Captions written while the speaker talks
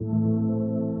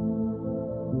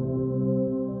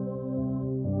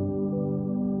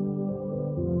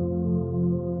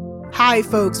Hi,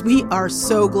 folks. We are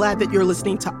so glad that you're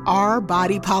listening to Our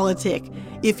Body Politic.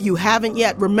 If you haven't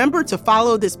yet, remember to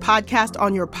follow this podcast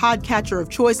on your podcatcher of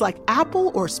choice like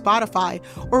Apple or Spotify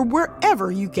or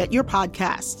wherever you get your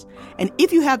podcasts. And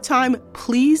if you have time,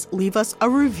 please leave us a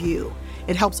review.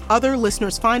 It helps other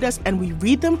listeners find us, and we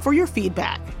read them for your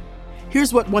feedback.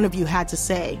 Here's what one of you had to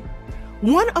say.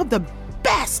 One of the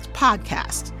best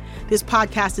podcasts. This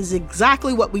podcast is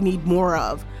exactly what we need more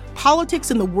of. Politics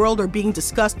in the world are being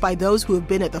discussed by those who have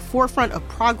been at the forefront of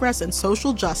progress and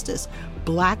social justice,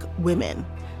 Black women.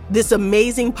 This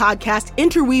amazing podcast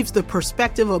interweaves the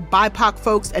perspective of BIPOC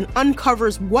folks and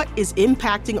uncovers what is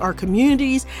impacting our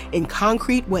communities in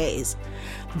concrete ways.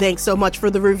 Thanks so much for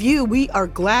the review. We are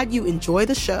glad you enjoy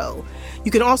the show.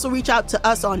 You can also reach out to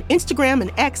us on Instagram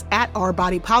and X at Our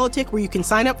Body Politic, where you can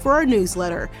sign up for our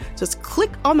newsletter. Just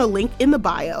click on the link in the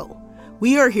bio.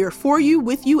 We are here for you,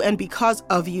 with you, and because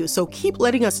of you, so keep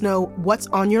letting us know what's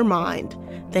on your mind.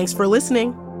 Thanks for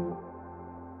listening.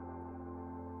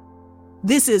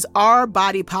 This is Our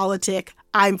Body Politic.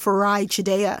 I'm Farai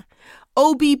Chideya.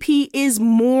 OBP is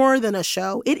more than a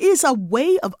show. It is a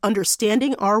way of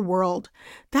understanding our world.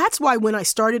 That's why when I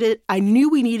started it, I knew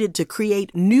we needed to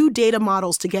create new data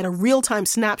models to get a real-time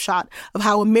snapshot of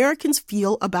how Americans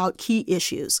feel about key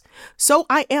issues. So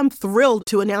I am thrilled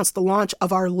to announce the launch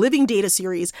of our Living Data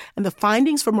series and the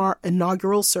findings from our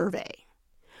inaugural survey.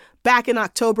 Back in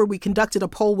October, we conducted a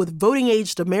poll with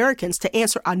voting-aged Americans to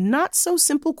answer a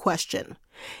not-so-simple question.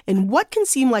 In what can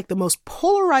seem like the most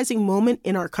polarizing moment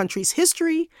in our country's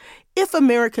history, if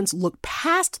Americans look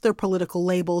past their political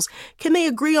labels, can they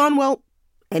agree on, well,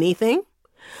 anything?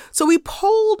 So we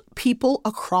polled people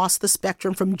across the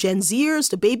spectrum, from Gen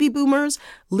Zers to baby boomers,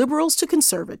 liberals to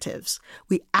conservatives.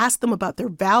 We asked them about their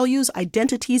values,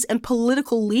 identities, and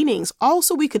political leanings, all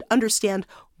so we could understand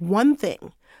one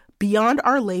thing. Beyond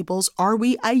our labels, are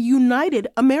we a united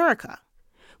America?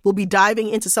 We'll be diving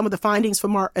into some of the findings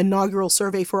from our inaugural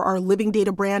survey for our Living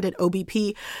Data brand at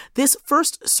OBP. This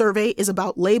first survey is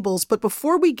about labels, but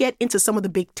before we get into some of the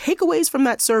big takeaways from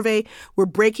that survey, we're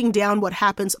breaking down what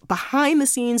happens behind the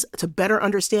scenes to better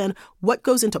understand what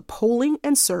goes into polling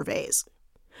and surveys.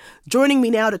 Joining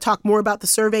me now to talk more about the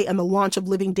survey and the launch of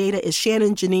Living Data is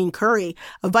Shannon-Janean Currie,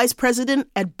 a vice president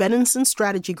at Benenson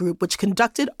Strategy Group, which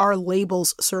conducted our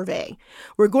labels survey.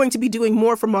 We're going to be doing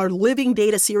more from our Living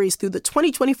Data series through the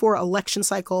 2024 election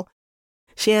cycle.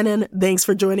 Shannon, thanks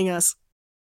for joining us.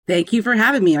 Thank you for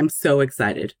having me. I'm so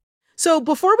excited. So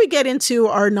before we get into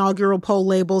our inaugural poll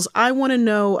labels, I want to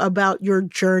know about your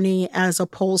journey as a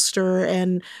pollster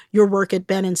and your work at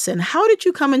Benenson. How did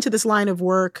you come into this line of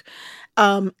work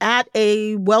at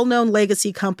a well-known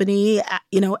legacy company,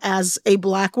 as a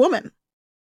Black woman?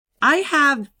 I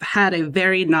have had a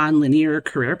very nonlinear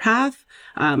career path.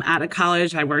 Out of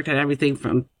college, I worked at everything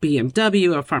from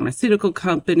BMW, a pharmaceutical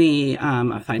company,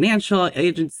 a financial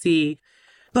agency.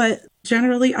 But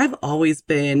generally, I've always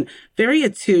been very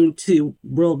attuned to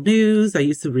world news. I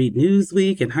used to read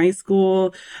Newsweek in high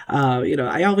school.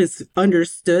 I always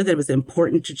understood that it was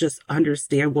important to just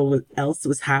understand what else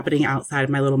was happening outside of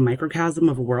my little microcosm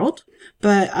of a world.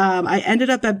 But I ended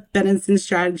up at Benenson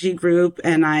Strategy Group,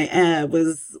 and I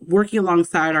was working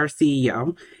alongside our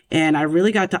CEO. And I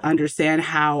really got to understand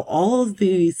how all of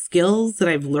the skills that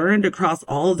I've learned across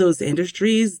all of those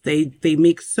industries, they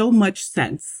make so much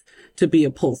sense to be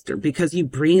a pollster because you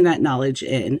bring that knowledge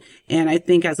in. And I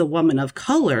think as a woman of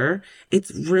color,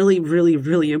 it's really, really,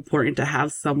 really important to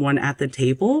have someone at the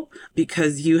table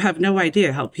because you have no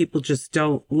idea how people just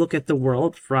don't look at the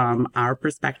world from our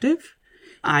perspective.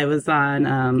 I was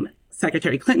on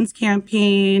Secretary Clinton's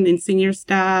campaign and senior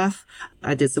staff.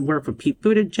 I did some work for Pete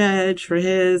Buttigieg for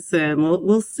his, and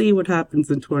we'll see what happens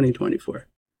in 2024.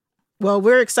 Well,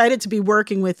 we're excited to be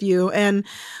working with you. And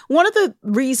one of the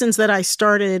reasons that I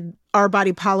started Our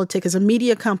Body Politic as a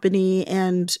media company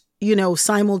and,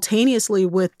 simultaneously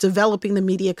with developing the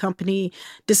media company,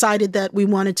 decided that we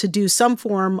wanted to do some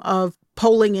form of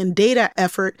polling and data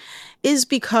effort is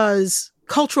because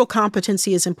cultural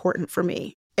competency is important for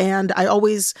me. And I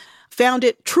always found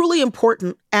it truly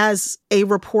important as a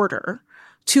reporter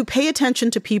to pay attention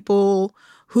to people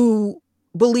who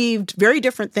believed very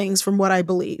different things from what I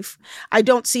believe. I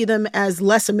don't see them as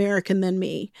less American than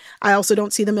me. I also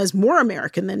don't see them as more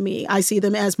American than me. I see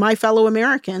them as my fellow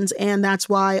Americans, and that's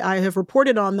why I have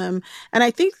reported on them. And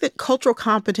I think that cultural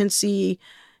competency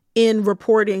in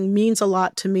reporting means a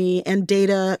lot to me, and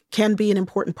data can be an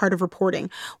important part of reporting.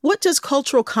 What does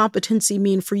cultural competency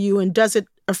mean for you, and does it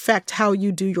affect how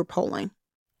you do your polling?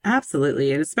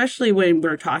 Absolutely. And especially when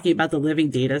we're talking about the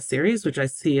Living Data series, which I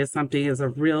see as something as a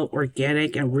real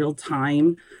organic and real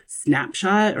time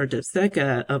snapshot or dipstick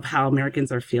of how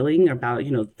Americans are feeling about,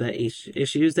 the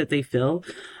issues that they feel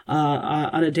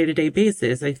on a day-to-day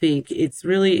basis. I think it's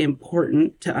really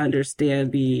important to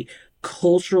understand the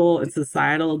cultural and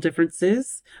societal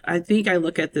differences. I think I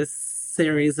look at this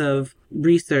series of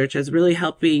research as really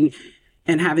helping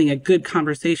and having a good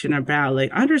conversation about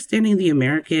like understanding the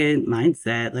American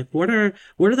mindset. Like what are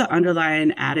the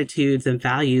underlying attitudes and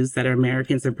values that our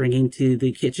Americans are bringing to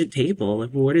the kitchen table? Like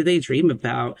what do they dream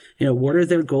about? What are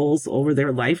their goals over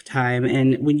their lifetime?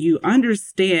 And when you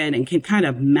understand and can kind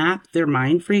of map their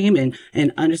mind frame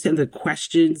and understand the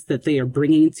questions that they are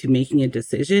bringing to making a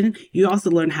decision, you also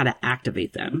learn how to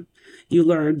activate them. You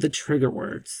learn the trigger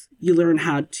words. You learn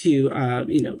how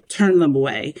to, turn them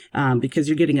away because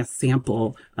you're getting a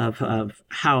sample of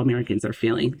how Americans are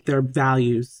feeling, their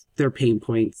values, their pain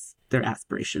points, their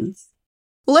aspirations.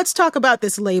 Well, let's talk about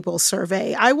this label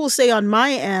survey. I will say on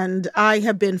my end, I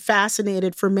have been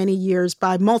fascinated for many years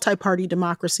by multi-party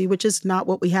democracy, which is not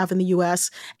what we have in the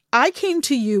U.S. I came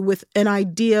to you with an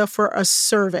idea for a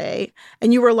survey,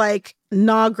 and you were like,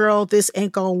 nah, girl, this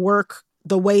ain't gonna work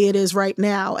the way it is right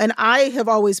now. And I have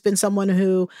always been someone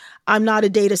who, I'm not a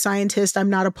data scientist.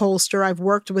 I'm not a pollster. I've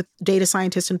worked with data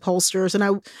scientists and pollsters. And I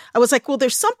was like, well,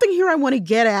 there's something here I want to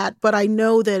get at, but I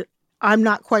know that I'm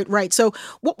not quite right. So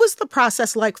what was the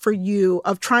process like for you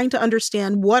of trying to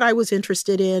understand what I was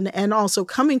interested in and also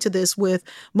coming to this with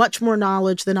much more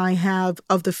knowledge than I have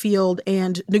of the field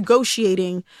and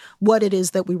negotiating what it is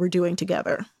that we were doing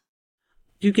together?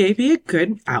 You gave me a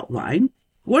good outline.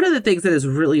 One of the things that is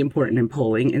really important in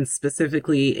polling, and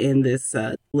specifically in this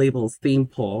labels theme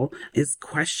poll, is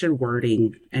question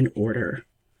wording and order.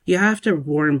 You have to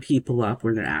warm people up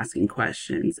when they're asking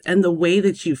questions. And the way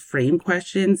that you frame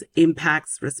questions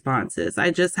impacts responses. I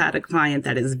just had a client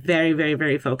that is very, very,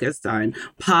 very focused on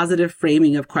positive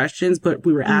framing of questions, but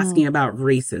we were asking about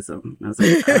racism. I was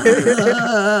like,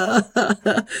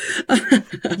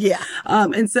 yeah.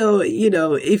 And so,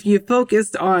 if you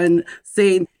focused on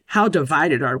saying, how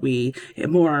divided are we?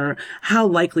 More, how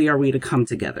likely are we to come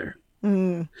together?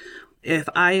 If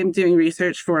I am doing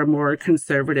research for a more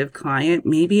conservative client,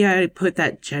 maybe I put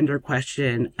that gender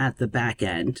question at the back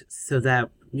end so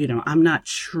that, I'm not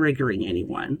triggering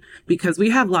anyone, because we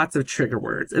have lots of trigger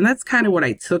words. And that's kind of what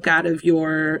I took out of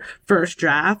your first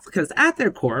draft, because at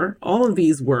their core, all of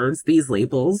these words, these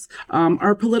labels,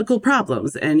 are political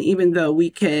problems. And even though we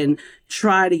can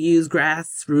try to use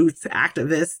grassroots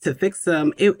activists to fix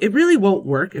them, it really won't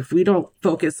work if we don't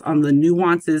focus on the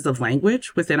nuances of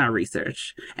language within our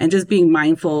research and just being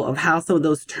mindful of how some of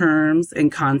those terms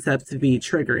and concepts be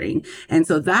triggering. And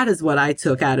so that is what I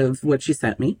took out of what she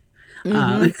sent me.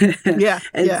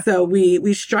 So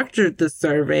we structured the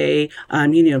survey.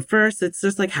 First, it's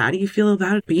just like, how do you feel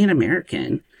about being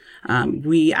American?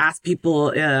 We asked people,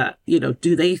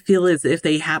 do they feel as if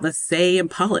they have a say in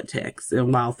politics?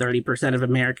 And while 30% of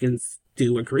Americans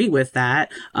do agree with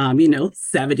that,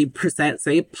 70%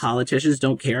 say politicians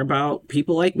don't care about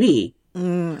people like me.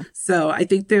 So I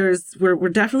think we're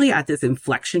definitely at this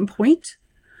inflection point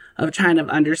of trying to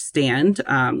understand,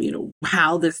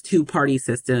 how this two-party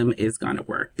system is going to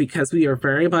work, because we are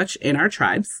very much in our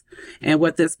tribes. And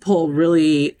what this poll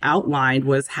really outlined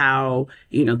was how,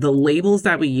 the labels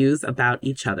that we use about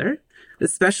each other,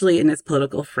 especially in this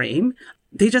political frame,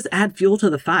 they just add fuel to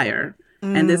the fire.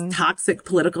 And this toxic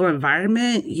political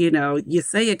environment, you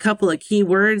say a couple of key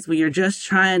words when you're just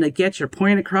trying to get your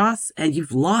point across and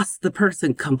you've lost the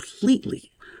person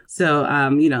completely. So,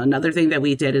 another thing that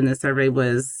we did in the survey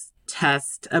was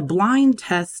a blind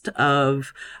test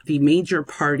of the major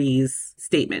parties'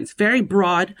 statements, very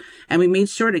broad. And we made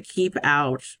sure to keep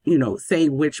out,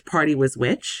 saying which party was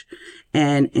which.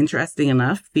 And interesting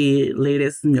enough, the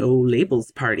latest No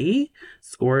Labels party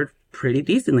scored pretty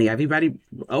decently. Everybody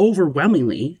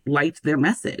overwhelmingly liked their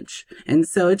message. And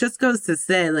so it just goes to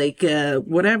say,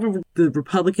 whatever the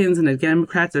Republicans and the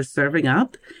Democrats are serving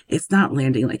up, it's not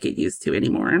landing like it used to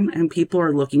anymore. And people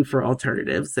are looking for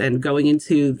alternatives. And going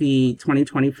into the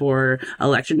 2024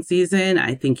 election season,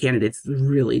 I think candidates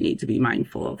really need to be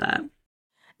mindful of that.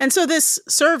 And so this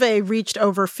survey reached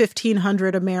over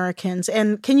 1,500 Americans.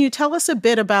 And can you tell us a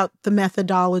bit about the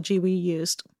methodology we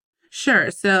used?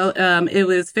 Sure. So it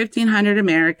was 1,500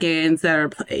 Americans that are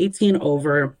 18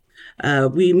 over.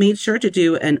 We made sure to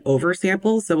do an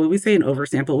oversample. So when we say an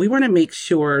oversample, we want to make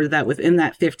sure that within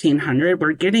that 1,500,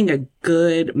 we're getting a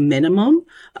good minimum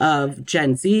of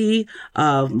Gen Z,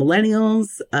 of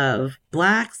millennials, of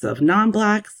Blacks, of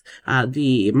non-Blacks.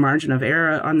 The margin of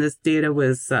error on this data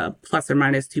was plus or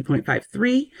minus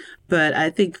 2.53. But I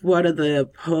think one of the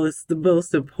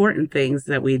most important things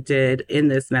that we did in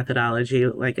this methodology,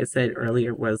 like I said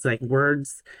earlier, was like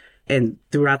words. And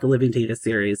throughout the Living Data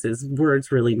series is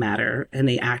words really matter and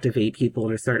they activate people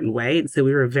in a certain way. And so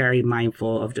we were very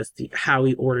mindful of just how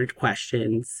we ordered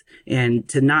questions and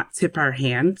to not tip our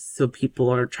hands. So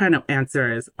people are trying to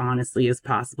answer as honestly as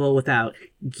possible without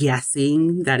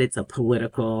guessing that it's a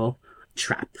political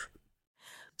trap.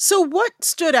 So what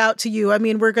stood out to you? I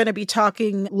mean, we're going to be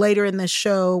talking later in this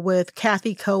show with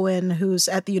Cathy Cohen, who's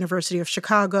at the University of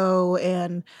Chicago.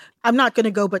 And I'm not going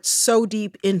to go but so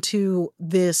deep into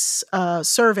this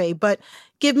survey, but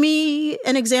give me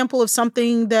an example of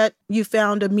something that you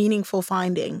found a meaningful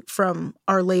finding from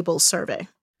our labels survey.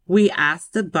 We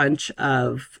asked a bunch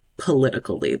of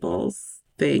political labels.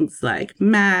 Things like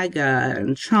MAGA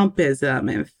and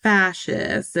Trumpism and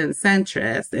fascist and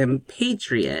centrist and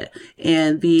patriot.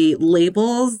 And the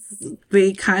labels,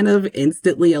 they kind of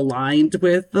instantly aligned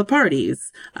with the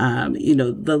parties.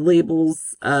 The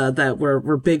labels that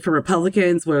were big for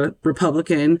Republicans were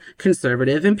Republican,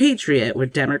 conservative, and patriot.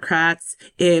 With Democrats,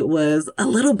 it was a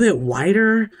little bit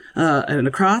wider and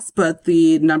across, but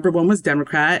the number one was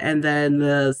Democrat, and then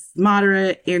the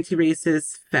moderate,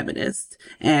 anti-racist, feminist,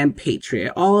 and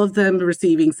patriot. All of them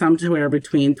receiving somewhere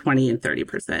between 20 and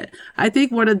 30%. I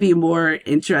think one of the more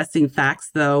interesting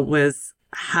facts, though, was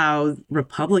how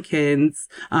Republicans,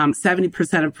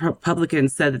 70% of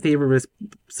Republicans said that they would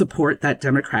support that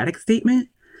Democratic statement.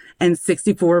 And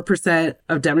 64%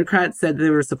 of Democrats said they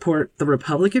would support the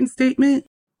Republican statement.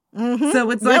 Mm-hmm.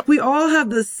 So it's like we all have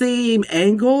the same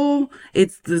angle.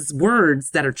 It's these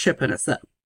words that are tripping us up.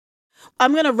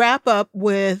 I'm going to wrap up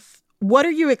with, what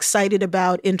are you excited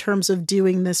about in terms of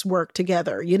doing this work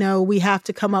together? You know, we have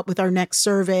to come up with our next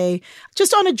survey.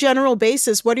 Just on a general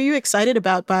basis, what are you excited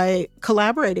about by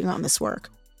collaborating on this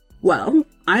work? Well,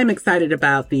 I'm excited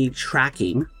about the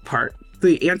tracking part.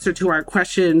 The answer to our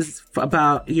questions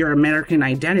about your American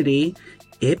identity,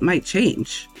 it might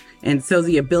change. And so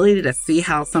the ability to see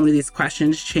how some of these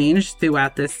questions change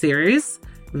throughout this series,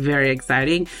 very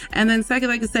exciting. And then second,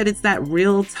 like I said, it's that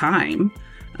real time.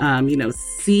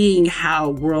 Seeing how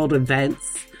world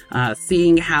events,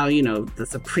 seeing how, the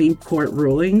Supreme Court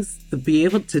rulings, to be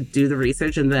able to do the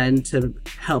research and then to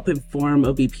help inform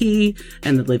OBP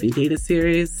and the Living Data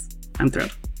series. I'm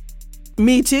thrilled.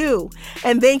 Me too.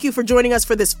 And thank you for joining us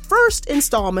for this first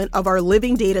installment of our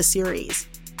Living Data series.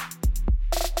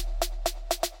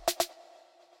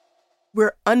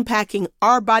 We're unpacking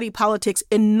Our Body Politic's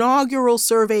inaugural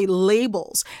survey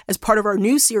labels as part of our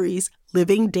new series,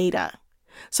 Living Data.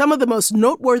 Some of the most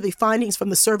noteworthy findings from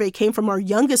the survey came from our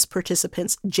youngest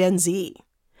participants, Gen Z.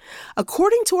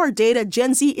 According to our data,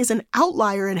 Gen Z is an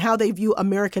outlier in how they view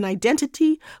American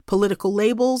identity, political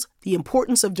labels, the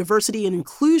importance of diversity and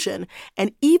inclusion,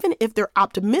 and even if they're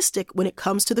optimistic when it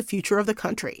comes to the future of the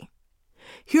country.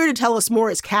 Here to tell us more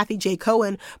is Cathy J.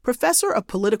 Cohen, professor of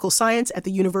political science at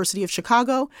the University of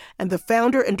Chicago and the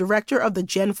founder and director of the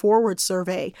GenForward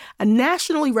Survey, a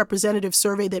nationally representative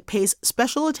survey that pays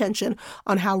special attention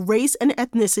on how race and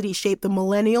ethnicity shape the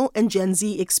millennial and Gen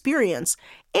Z experience,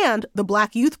 and the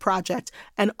Black Youth Project,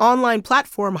 an online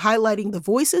platform highlighting the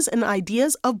voices and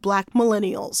ideas of Black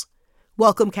millennials.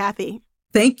 Welcome, Cathy.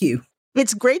 Thank you.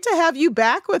 It's great to have you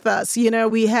back with us. You know,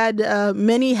 we had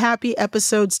many happy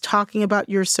episodes talking about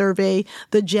your survey,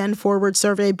 the GenForward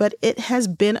Survey, but it has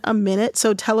been a minute.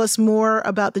 So tell us more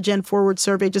about the GenForward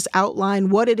Survey. Just outline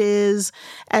what it is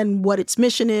and what its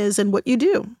mission is and what you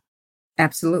do.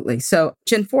 Absolutely. So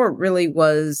GenForward really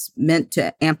was meant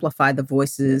to amplify the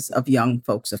voices of young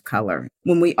folks of color.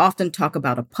 When we often talk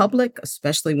about a public,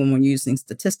 especially when we're using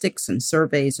statistics and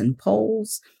surveys and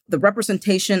polls, the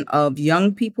representation of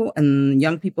young people and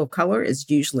young people of color is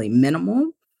usually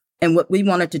minimal. And what we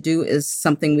wanted to do is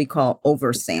something we call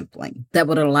oversampling that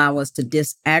would allow us to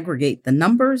disaggregate the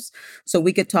numbers so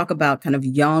we could talk about kind of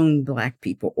young Black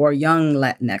people or young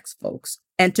Latinx folks,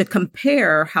 and to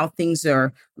compare how things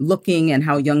are looking and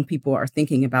how young people are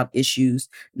thinking about issues,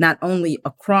 not only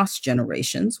across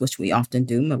generations, which we often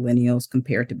do, millennials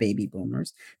compared to baby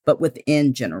boomers, but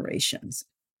within generations.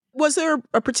 Was there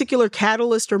a particular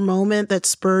catalyst or moment that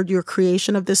spurred your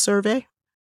creation of this survey?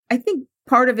 I think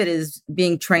part of it is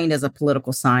being trained as a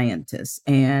political scientist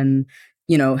and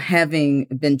having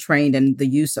been trained in the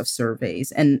use of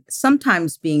surveys and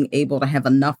sometimes being able to have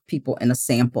enough people in a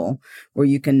sample where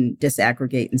you can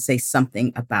disaggregate and say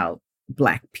something about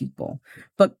Black people.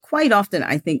 But quite often,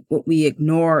 I think what we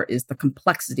ignore is the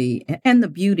complexity and the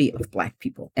beauty of Black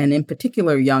people, and in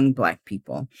particular, young Black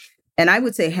people. And I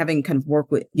would say, having kind of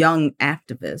worked with young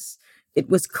activists, it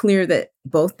was clear that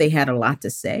both they had a lot to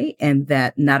say and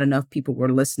that not enough people were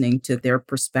listening to their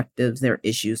perspectives, their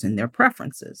issues, and their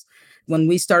preferences. When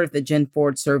we started the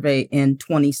GenForward survey in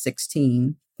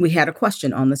 2016, we had a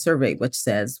question on the survey which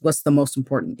says, what's the most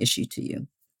important issue to you?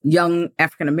 Young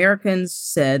African Americans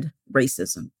said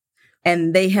racism.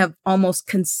 And they have almost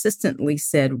consistently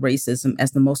said racism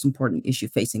as the most important issue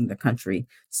facing the country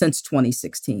since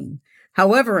 2016.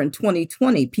 However, in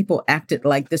 2020, people acted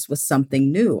like this was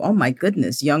something new. Oh, my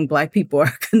goodness, young Black people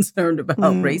are concerned about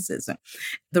racism.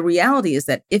 The reality is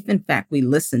that if, in fact, we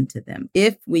listen to them,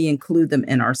 if we include them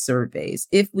in our surveys,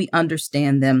 if we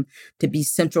understand them to be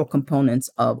central components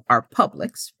of our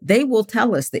publics, they will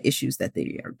tell us the issues that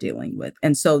they are dealing with.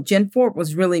 And so GenForward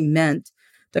was really meant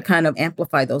to kind of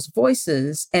amplify those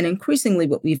voices. And increasingly,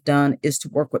 what we've done is to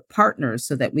work with partners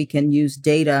so that we can use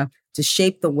data to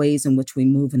shape the ways in which we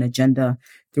move an agenda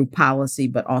through policy,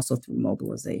 but also through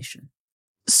mobilization.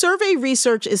 Survey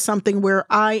research is something where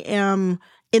I am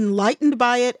enlightened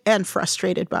by it and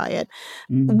frustrated by it.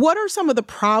 What are some of the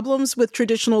problems with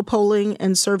traditional polling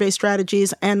and survey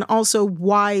strategies, and also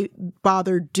why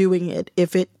bother doing it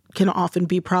if it can often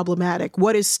be problematic?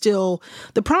 What is still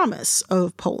the promise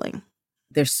of polling?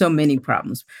 There's so many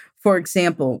problems. For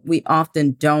example, we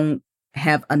often don't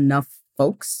have enough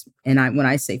folks. And when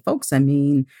I say folks, I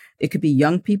mean, it could be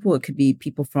young people. It could be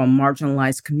people from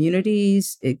marginalized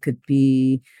communities. It could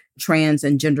be trans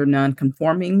and gender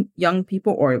nonconforming young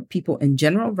people or people in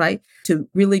general, right? To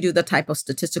really do the type of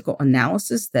statistical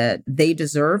analysis that they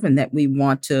deserve and that we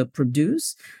want to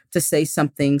produce to say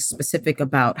something specific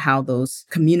about how those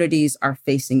communities are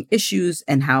facing issues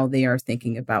and how they are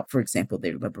thinking about, for example,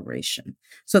 their liberation.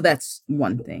 So that's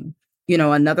one thing.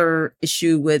 Another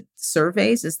issue with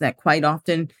surveys is that quite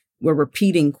often we're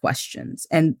repeating questions,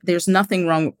 and there's nothing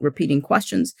wrong with repeating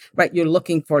questions, right? You're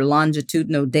looking for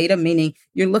longitudinal data, meaning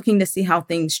you're looking to see how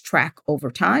things track over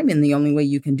time. And the only way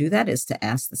you can do that is to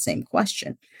ask the same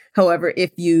question. However,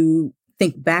 if you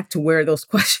think back to where those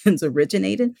questions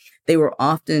originated, they were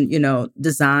often,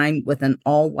 designed with an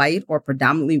all white or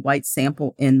predominantly white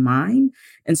sample in mind.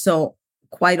 And so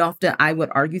quite often, I would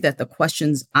argue that the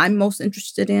questions I'm most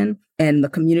interested in and the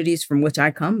communities from which I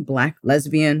come, Black,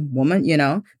 lesbian, woman,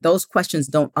 those questions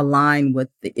don't align with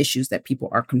the issues that people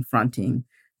are confronting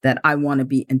that I want to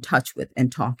be in touch with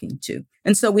and talking to.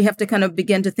 And so we have to kind of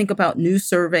begin to think about new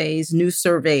surveys, new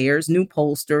surveyors, new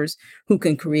pollsters who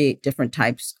can create different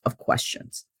types of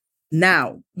questions.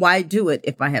 Now, why do it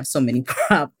if I have so many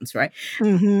problems, right?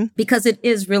 Because it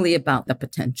is really about the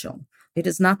potential. It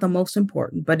is not the most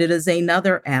important, but it is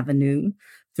another avenue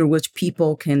through which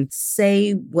people can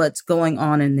say what's going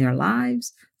on in their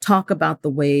lives, talk about the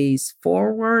ways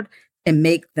forward, and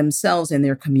make themselves and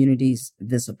their communities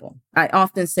visible. I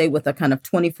often say with a kind of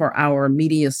 24-hour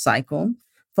media cycle,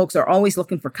 folks are always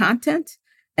looking for content.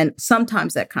 And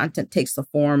sometimes that content takes the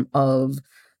form of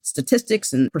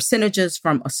statistics and percentages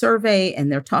from a survey,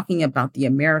 and they're talking about the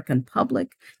American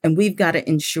public. And we've got to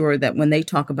ensure that when they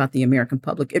talk about the American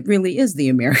public, it really is the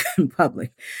American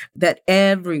public, that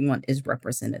everyone is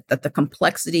represented, that the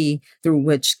complexity through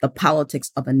which the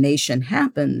politics of a nation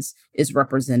happens is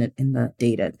represented in the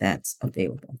data that's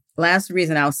available. Last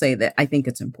reason I'll say that I think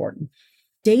it's important.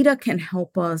 Data can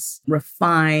help us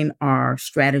refine our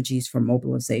strategies for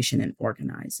mobilization and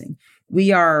organizing.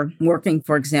 We are working,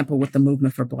 for example, with the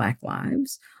Movement for Black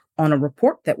Lives on a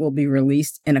report that will be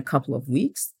released in a couple of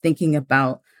weeks, thinking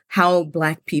about how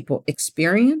Black people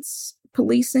experience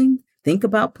policing, think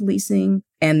about policing,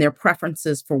 and their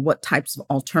preferences for what types of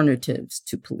alternatives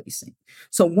to policing.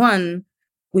 So one,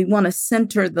 we want to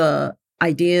center the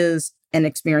ideas and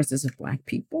experiences of Black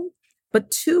people. But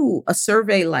two, a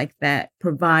survey like that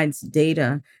provides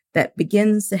data that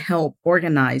begins to help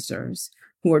organizers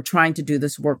who are trying to do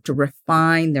this work to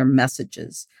refine their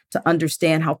messages, to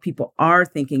understand how people are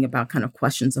thinking about kind of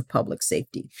questions of public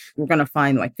safety. We're going to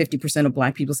find like 50% of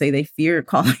Black people say they fear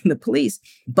calling the police,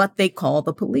 but they call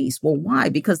the police. Well, why?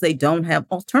 Because they don't have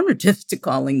alternatives to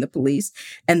calling the police,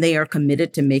 and they are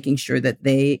committed to making sure that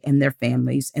they and their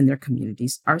families and their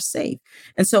communities are safe.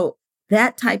 And so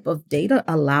that type of data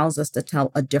allows us to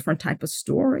tell a different type of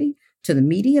story to the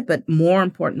media, but more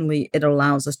importantly, it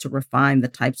allows us to refine the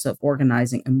types of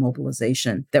organizing and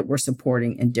mobilization that we're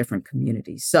supporting in different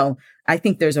communities. So I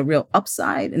think there's a real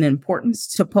upside and importance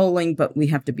to polling, but we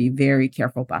have to be very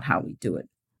careful about how we do it.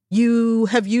 You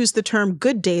have used the term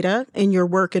good data in your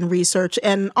work and research.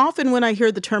 And often when I hear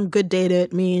the term good data,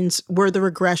 it means were the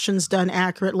regressions done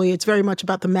accurately? It's very much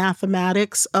about the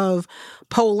mathematics of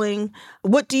polling.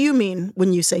 What do you mean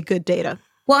when you say good data?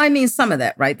 Well, I mean, some of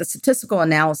that, right? The statistical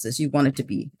analysis, you want it to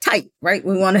be tight, right?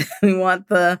 We want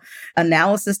the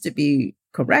analysis to be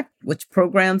correct. Which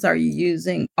programs are you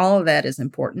using? All of that is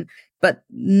important. But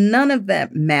none of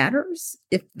that matters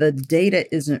if the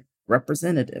data isn't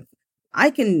representative. I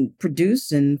can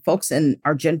produce, and folks in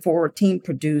our GenForward team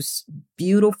produce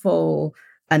beautiful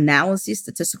analyses,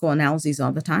 statistical analyses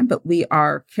all the time, but we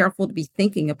are careful to be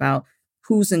thinking about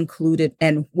who's included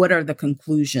and what are the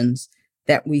conclusions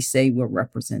that we say we're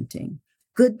representing.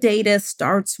 Good data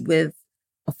starts with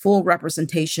a full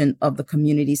representation of the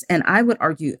communities, and I would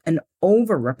argue an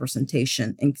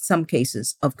overrepresentation in some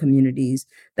cases of communities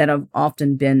that have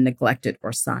often been neglected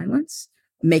or silenced.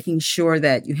 Making sure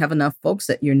that you have enough folks,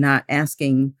 that you're not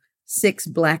asking 6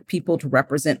 Black people to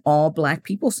represent all Black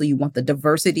people. So you want the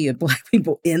diversity of Black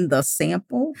people in the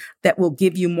sample that will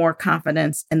give you more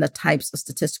confidence in the types of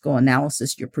statistical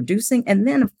analysis you're producing. And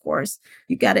then, of course,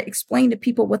 you got to explain to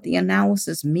people what the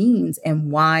analysis means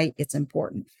and why it's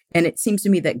important. And it seems to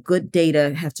me that good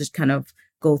data has to kind of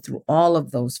go through all of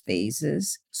those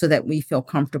phases so that we feel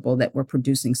comfortable that we're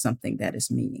producing something that is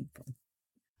meaningful.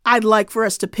 I'd like for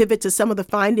us to pivot to some of the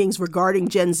findings regarding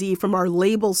Gen Z from our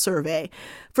label survey.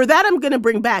 For that, I'm going to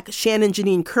bring back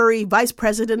Shannon-Janean Currie, Vice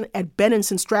President at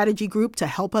Benenson Strategy Group, to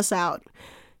help us out.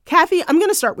 Cathy, I'm going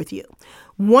to start with you.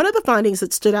 One of the findings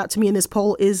that stood out to me in this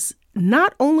poll is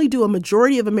not only do a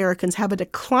majority of Americans have a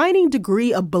declining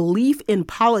degree of belief in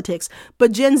politics,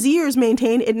 but Gen Zers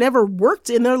maintain it never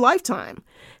worked in their lifetime.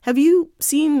 Have you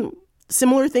seen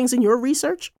similar things in your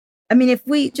research? I mean, if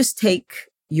we just take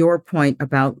your point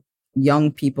about young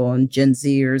people and Gen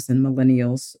Zers and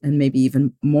millennials, and maybe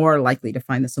even more likely to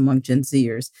find this among Gen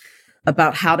Zers,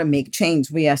 about how to make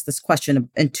change. We asked this question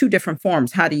in 2 different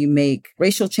forms. How do you make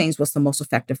racial change? What's the most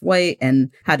effective way? And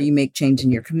how do you make change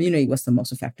in your community? What's the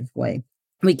most effective way?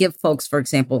 We give folks, for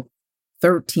example,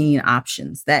 13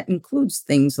 options. That includes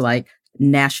things like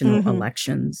national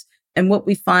elections. And what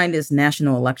we find is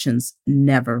national elections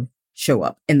never show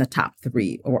up in the top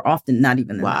 3, or often not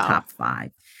even in the top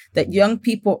 5. That young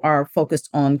people are focused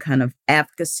on kind of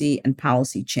advocacy and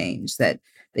policy change, that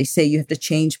they say you have to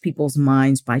change people's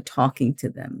minds by talking to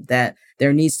them, that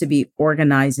there needs to be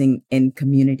organizing in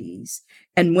communities.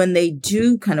 And when they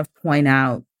do kind of point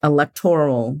out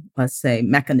electoral, let's say,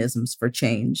 mechanisms for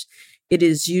change, it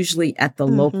is usually at the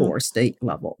local or state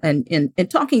level. And in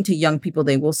talking to young people,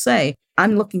 they will say,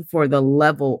 I'm looking for the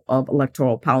level of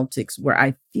electoral politics where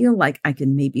I feel like I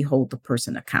can maybe hold the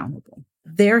person accountable.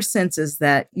 Their sense is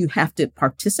that you have to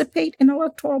participate in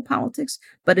electoral politics,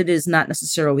 but it is not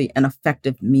necessarily an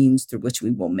effective means through which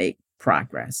we will make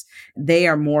progress. They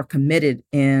are more committed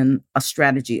in a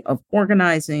strategy of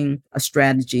organizing, a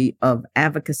strategy of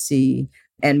advocacy,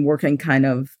 and working kind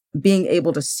of being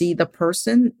able to see the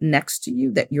person next to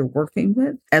you that you're working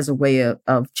with as a way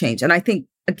of change. And I think,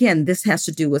 again, this has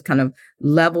to do with kind of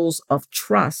levels of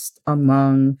trust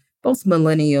among both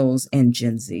millennials and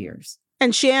Gen Zers.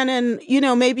 And Shannon,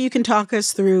 maybe you can talk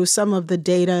us through some of the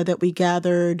data that we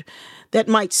gathered that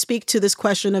might speak to this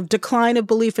question of decline of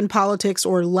belief in politics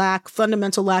or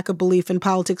fundamental lack of belief in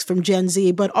politics from Gen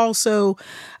Z, but also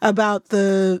about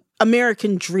the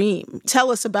American dream.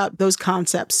 Tell us about those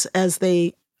concepts as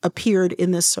they appeared in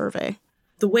this survey.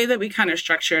 The way that we kind of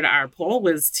structured our poll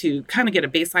was to kind of get a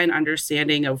baseline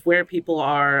understanding of where people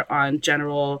are on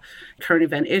general current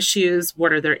event issues,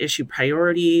 what are their issue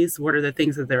priorities, what are the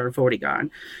things that they're voting on.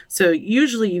 So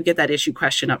usually you get that issue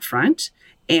question up front.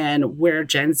 And where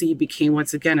Gen Z became,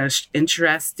 once again, an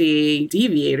interesting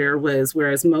deviator was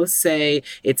whereas most say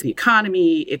it's the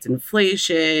economy, it's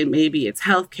inflation, maybe it's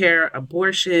healthcare,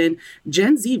 abortion,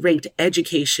 Gen Z ranked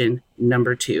education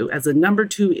number 2 as a number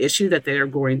 2 issue that they're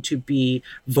going to be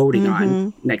voting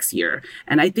on next year.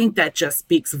 And I think that just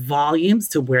speaks volumes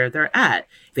to where they're at.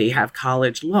 They have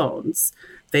college loans.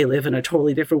 They live in a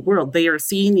totally different world. They are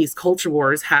seeing these culture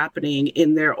wars happening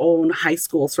in their own high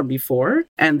schools from before,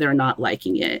 and they're not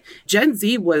liking it. Gen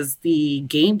Z was the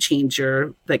game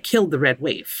changer that killed the red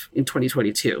wave in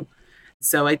 2022.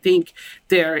 So I think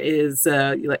there is,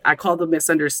 I call them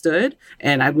misunderstood,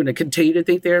 and I'm going to continue to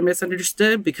think they're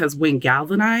misunderstood because when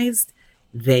galvanized,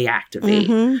 they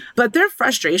activate. But their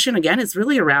frustration, again, is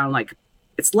really around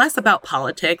It's less about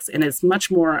politics and it's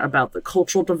much more about the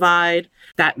cultural divide,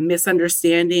 that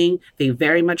misunderstanding. They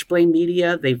very much blame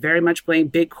media. They very much blame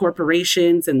big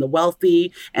corporations and the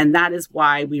wealthy. And that is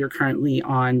why we are currently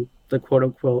on the quote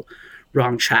unquote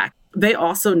wrong track. They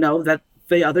also know that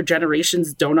the other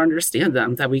generations don't understand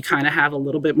them, that we kind of have a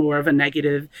little bit more of a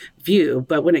negative view.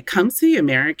 But when it comes to the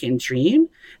American dream,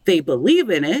 they believe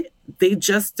in it. They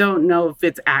just don't know if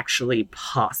it's actually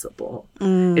possible.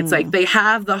 It's like they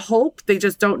have the hope, they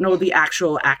just don't know the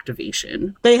actual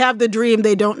activation. They have the dream,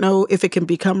 they don't know if it can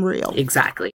become real.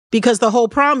 Exactly. Because the whole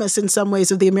promise in some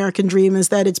ways of the American dream is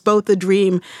that it's both a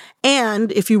dream and,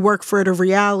 if you work for it, a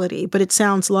reality. But it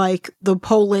sounds like the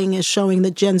polling is showing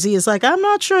that Gen Z is like, I'm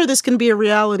not sure this can be a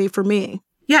reality for me.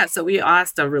 Yeah, so we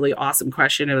asked a really awesome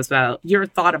question. It was about your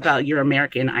thought about your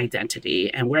American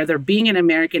identity and whether being an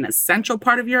American is a central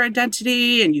part of your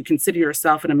identity and you consider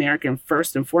yourself an American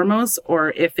first and foremost,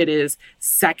 or if it is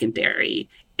secondary.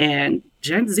 And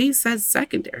Gen Z says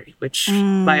secondary, which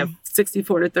by a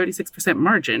 64 to 36%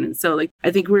 margin. And so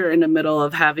I think we're in the middle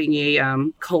of having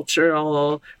a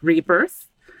cultural rebirth.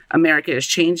 America is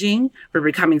changing. We're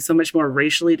becoming so much more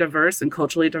racially diverse and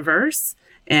culturally diverse.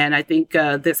 And I think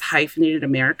this hyphenated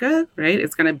America, right,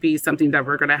 is going to be something that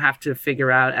we're going to have to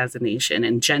figure out as a nation.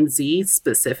 And Gen Z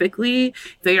specifically,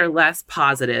 they are less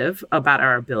positive about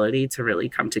our ability to really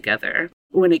come together.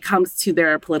 When it comes to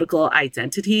their political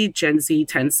identity, Gen Z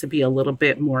tends to be a little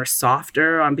bit more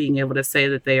softer on being able to say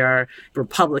that they are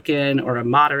Republican or a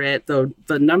moderate, though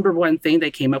the number one thing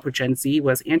that came up with Gen Z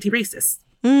was anti-racist.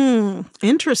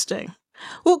 Interesting.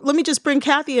 Well, let me just bring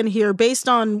Cathy in here. Based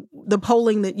on the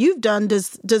polling that you've done,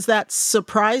 does that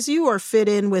surprise you or fit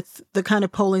in with the kind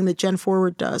of polling that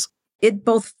GenForward does? It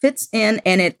both fits in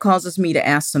and it causes me to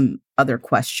ask some other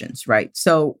questions, right?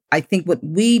 So I think what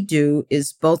we do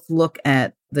is both look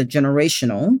at the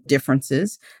generational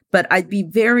differences, but I'd be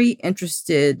very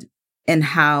interested in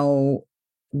how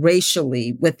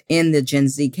racially within the Gen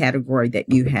Z category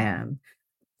that you have,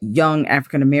 young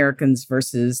African Americans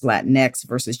versus Latinx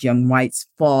versus young whites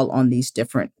fall on these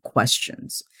different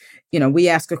questions. You know, we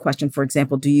ask a question, for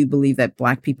example, do you believe that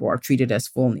Black people are treated as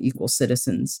full and equal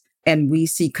citizens? And we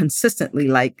see consistently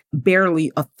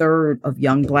barely a third of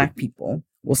young Black people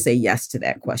will say yes to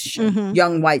that question.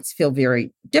 Young whites feel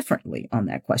very differently on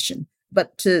that question.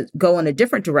 But to go in a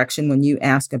different direction, when you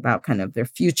ask about kind of their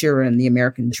future and the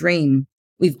American dream,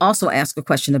 we've also asked a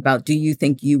question about, do you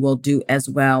think you will do as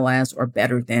well as or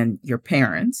better than your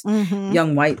parents?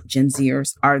 Young white Gen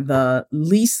Zers are the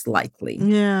least likely,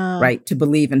 right, to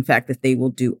believe, in fact, that they will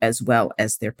do as well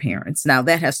as their parents. Now,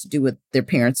 that has to do with their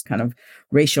parents' kind of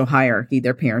racial hierarchy.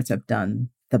 Their parents have done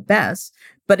the best.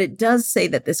 But it does say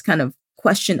that this kind of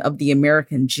question of the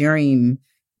American dream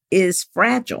is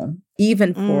fragile,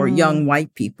 even for young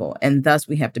white people. And thus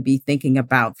we have to be thinking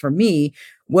about, for me,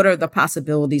 what are the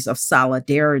possibilities of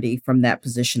solidarity from that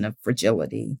position of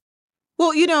fragility?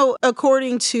 Well, you know,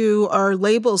 according to our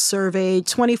Labels survey,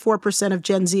 24% of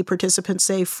Gen Z participants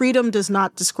say freedom does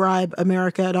not describe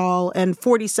America at all. And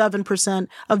 47%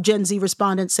 of Gen Z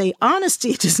respondents say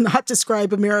honesty does not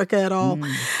describe America at all.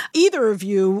 Either of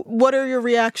you, what are your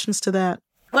reactions to that?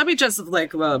 Let me just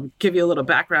give you a little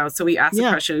background. So we asked the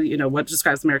question, you know, what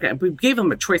describes America? And we gave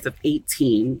them a choice of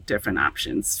 18 different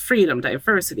options: freedom,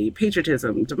 diversity,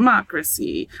 patriotism,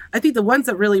 democracy. I think the ones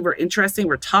that really were interesting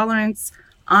were tolerance,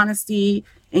 honesty,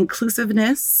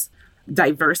 inclusiveness,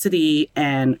 diversity,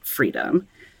 and freedom.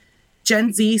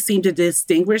 Gen Z seemed to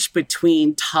distinguish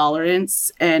between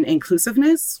tolerance and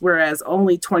inclusiveness, whereas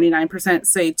only 29%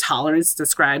 say tolerance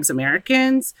describes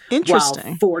Americans, while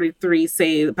 43%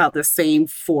 say about the same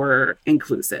for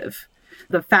inclusive.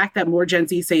 The fact that more Gen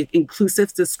Z say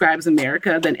inclusive describes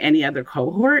America than any other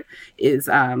cohort is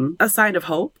a sign of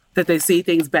hope that they see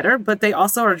things better, but they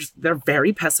also they're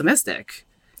very pessimistic.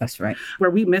 That's right.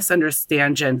 Where we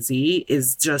misunderstand Gen Z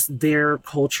is just their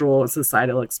cultural and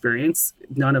societal experience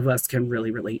none of us can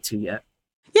really relate to yet.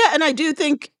 Yeah, and I do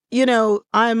think, you know,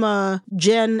 I'm a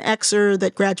Gen Xer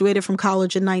that graduated from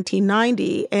college in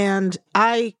 1990, and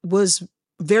I was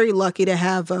very lucky to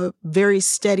have a very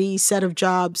steady set of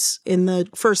jobs in the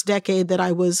first decade that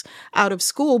I was out of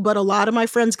school. But a lot of my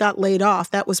friends got laid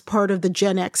off. That was part of the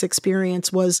Gen X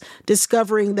experience, was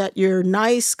discovering that your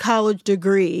nice college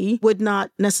degree would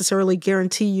not necessarily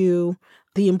guarantee you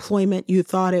the employment you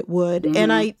thought it would.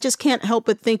 And I just can't help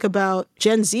but think about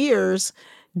Gen Zers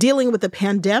dealing with the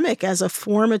pandemic as a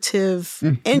formative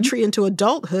entry into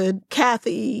adulthood.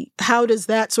 Cathy, how does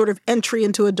that sort of entry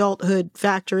into adulthood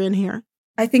factor in here?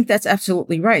 I think that's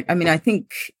absolutely right. I mean, I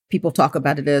think people talk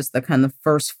about it as the kind of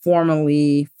first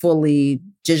formally, fully,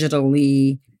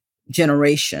 digitally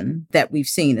generation that we've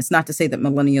seen. It's not to say that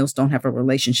millennials don't have a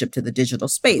relationship to the digital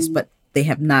space, but they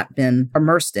have not been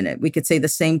immersed in it. We could say the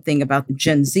same thing about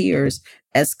Gen Zers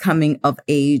as coming of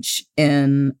age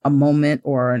in a moment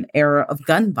or an era of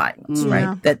gun violence,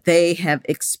 right? That they have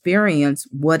experienced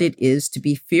what it is to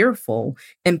be fearful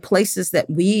in places that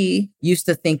we used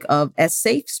to think of as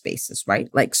safe spaces, right?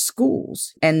 Like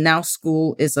schools. And now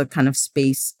school is a kind of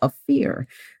space of fear.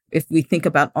 If we think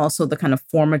about also the kind of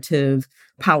formative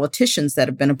politicians that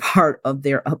have been a part of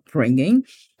their upbringing,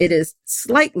 it is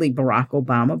slightly Barack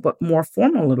Obama, but more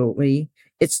formally,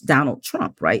 it's Donald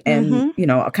Trump, right? And,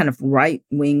 a kind of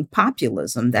right-wing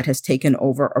populism that has taken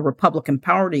over a Republican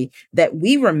Party that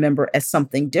we remember as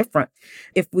something different.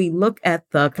 If we look at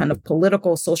the kind of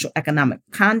political, social, economic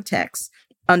context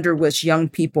under which young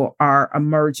people are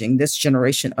emerging, this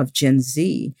generation of Gen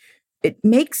Z, it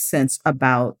makes sense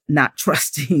about not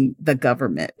trusting the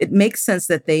government. It makes sense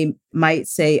that they might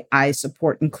say, I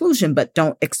support inclusion, but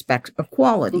don't expect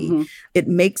equality. It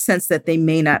makes sense that they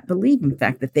may not believe, in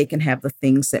fact, that they can have the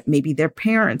things that maybe their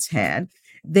parents had.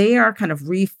 They are kind of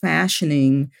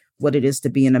refashioning what it is to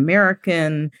be an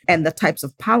American and the types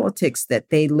of politics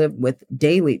that they live with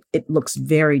daily. It looks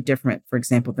very different, for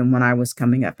example, than when I was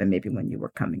coming up and maybe when you were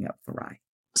coming up, Farai.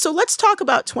 So let's talk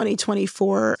about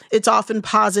 2024. It's often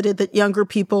posited that younger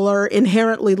people are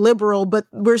inherently liberal, but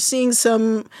we're seeing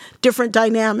some different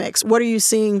dynamics. What are you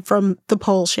seeing from the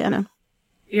poll, Shannon?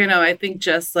 I think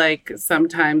just like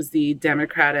sometimes the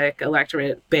Democratic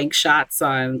electorate bank shots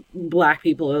on Black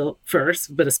people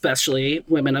first, but especially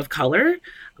women of color,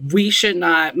 we should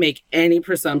not make any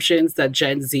presumptions that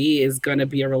Gen Z is going to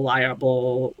be a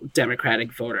reliable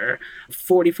Democratic voter.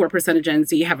 44% of Gen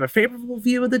Z have a favorable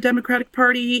view of the Democratic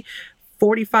Party.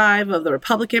 45% of the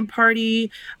Republican Party.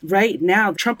 Right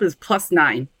now, Trump is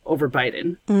 +9 over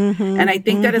Biden. And I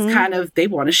think that is kind of, they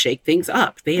want to shake things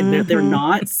up. They're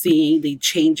not seeing the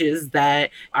changes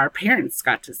that our parents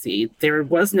got to see. There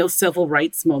was no civil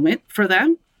rights moment for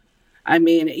them. I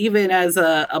mean, even as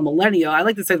a millennial, I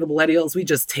like to say the millennials, we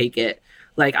just take it.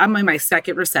 Like, I'm in my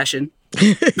second recession.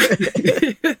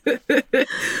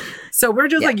 So we're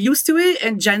just like used to it,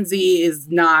 and Gen Z is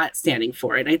not standing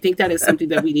for it. And I think that is something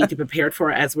that we need to be prepared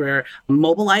for as we're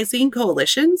mobilizing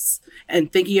coalitions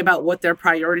and thinking about what their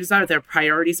priorities are. Their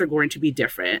priorities are going to be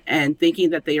different, and thinking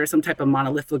that they are some type of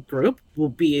monolithic group will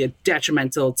be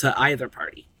detrimental to either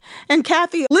party. And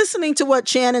Cathy, listening to what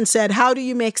Shannon said, how do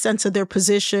you make sense of their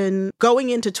position going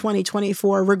into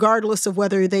 2024, regardless of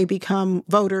whether they become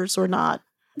voters or not?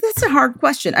 That's a hard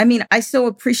question. I mean, I so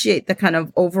appreciate the kind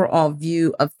of overall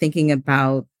view of thinking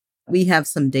about, we have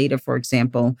some data, for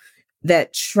example,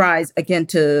 that tries, again,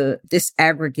 to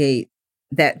disaggregate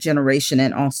that generation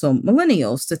and also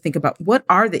millennials to think about what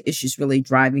are the issues really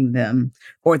driving them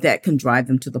or that can drive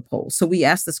them to the polls. So we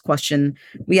asked this question,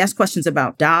 we asked questions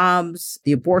about Dobbs,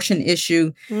 the abortion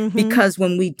issue, because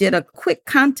when we did a quick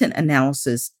content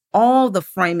analysis, all the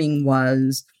framing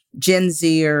was Gen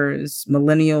Zers,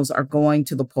 millennials are going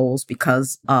to the polls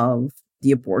because of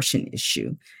the abortion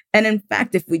issue. And in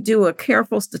fact, if we do a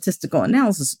careful statistical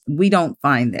analysis, we don't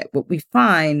find that. What we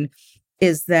find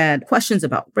is that questions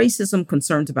about racism,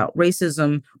 concerns about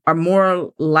racism are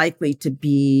more likely to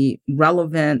be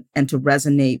relevant and to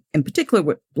resonate, in particular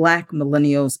with Black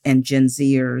millennials and Gen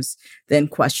Zers, than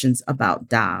questions about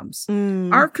Dobbs.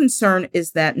 Our concern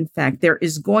is that, in fact, there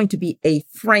is going to be a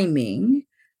framing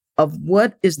of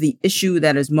what is the issue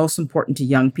that is most important to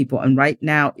young people. And right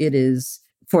now it is,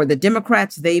 for the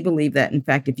Democrats, they believe that, in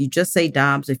fact, if you just say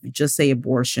Dobbs, if you just say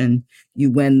abortion,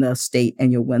 you win the state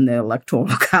and you'll win the electoral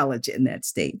college in that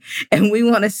state. And we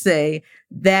want to say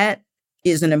that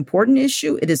is an important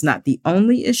issue. It is not the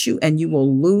only issue, and you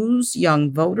will lose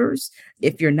young voters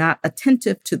if you're not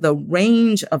attentive to the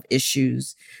range of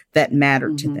issues that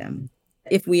matter to them.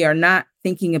 If we are not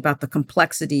thinking about the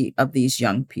complexity of these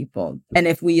young people, and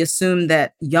if we assume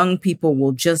that young people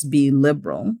will just be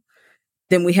liberal,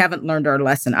 then we haven't learned our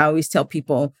lesson. I always tell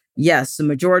people, yes, the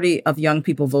majority of young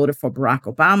people voted for Barack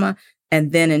Obama.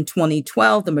 And then in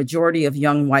 2012, the majority of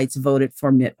young whites voted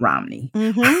for Mitt Romney.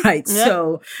 Right. Yep.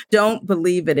 So don't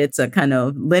believe it. It's a kind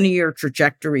of linear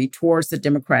trajectory towards the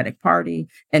Democratic Party.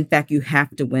 In fact, you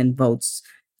have to win votes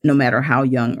no matter how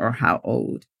young or how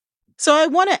old. So I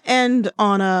want to end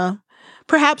on a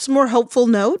perhaps more hopeful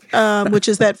note, which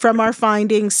is that from our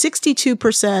findings,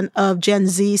 62% of Gen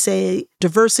Z say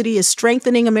diversity is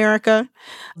strengthening America.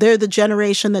 They're the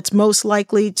generation that's most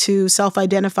likely to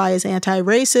self-identify as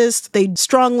anti-racist. They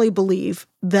strongly believe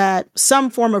that some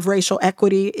form of racial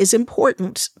equity is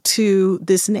important to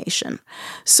this nation.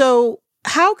 So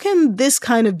how can this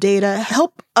kind of data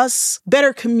help us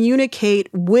better communicate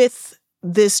with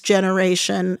this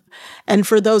generation, and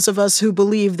for those of us who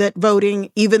believe that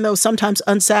voting, even though sometimes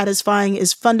unsatisfying,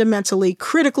 is fundamentally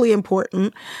critically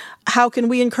important, how can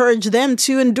we encourage them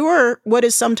to endure what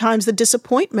is sometimes the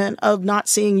disappointment of not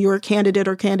seeing your candidate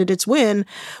or candidates win,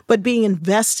 but being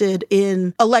invested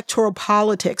in electoral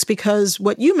politics? Because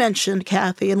what you mentioned,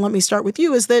 Cathy, and let me start with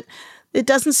you, is that it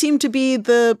doesn't seem to be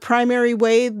the primary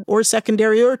way or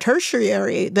secondary or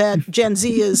tertiary that Gen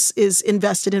Z is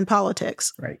invested in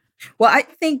politics. Right. Well, I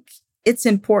think it's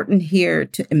important here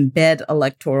to embed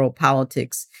electoral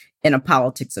politics in a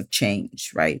politics of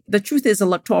change, right? The truth is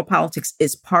electoral politics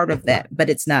is part of that, but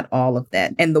it's not all of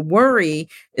that. And the worry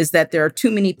is that there are too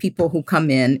many people who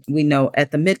come in, we know,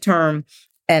 at the midterm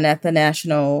and at the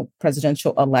national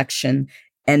presidential election,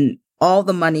 and all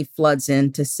the money floods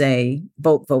in to say,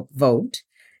 vote, vote, vote,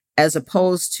 as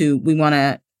opposed to we want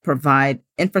to provide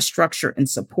infrastructure and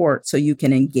support so you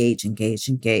can engage.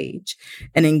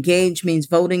 And engage means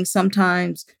voting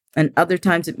sometimes, and other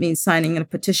times it means signing a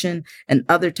petition, and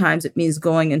other times it means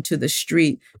going into the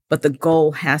street. But the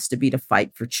goal has to be to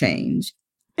fight for change.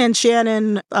 And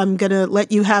Shannon, I'm going to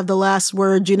let you have the last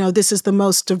word. You know, this is the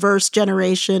most diverse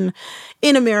generation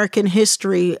in American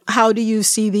history. How do you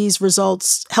see these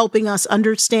results helping us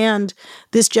understand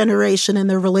this generation and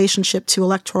their relationship to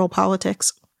electoral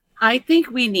politics? I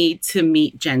think we need to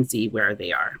meet Gen Z where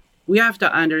they are. We have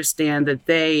to understand that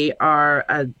they are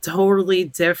a totally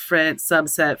different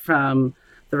subset from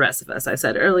the rest of us. I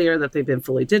said earlier that they've been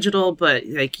fully digital, but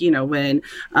when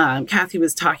Cathy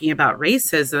was talking about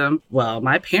racism, well,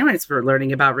 my parents were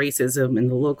learning about racism in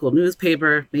the local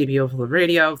newspaper, maybe over the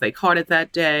radio, if they caught it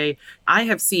that day. I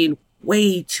have seen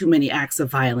way too many acts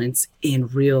of violence in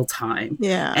real time.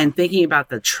 Yeah. And thinking about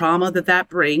the trauma that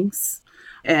brings,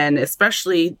 and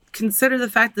especially consider the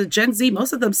fact that Gen Z,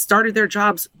 most of them started their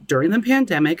jobs during the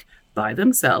pandemic by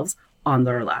themselves on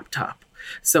their laptop.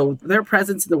 So their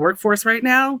presence in the workforce right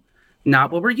now,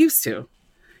 not what we're used to.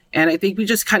 And I think we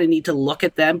just kind of need to look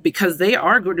at them because they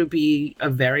are going to be a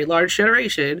very large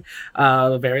generation,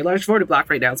 a very large voting block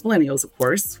right now. It's millennials, of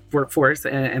course, workforce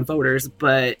and voters.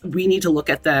 But we need to look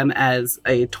at them as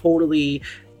a totally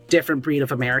different breed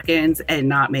of Americans and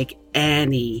not make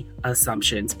any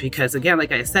assumptions. Because again,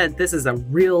 like I said, this is a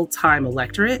real-time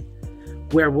electorate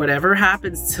where whatever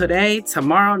happens today,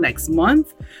 tomorrow, next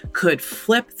month could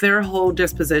flip their whole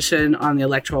disposition on the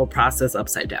electoral process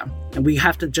upside down. And we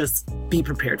have to just be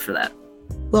prepared for that.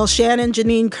 Well,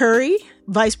 Shannon-Janean Currie,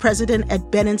 Vice President at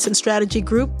Benenson Strategy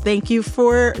Group, thank you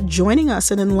for joining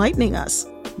us and enlightening us.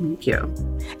 Thank you.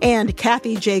 And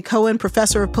Cathy J. Cohen,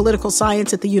 Professor of Political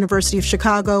Science at the University of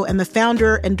Chicago and the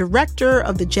founder and director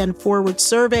of the GenForward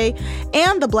Survey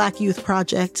and the Black Youth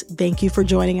Project, thank you for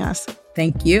joining us.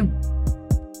 Thank you.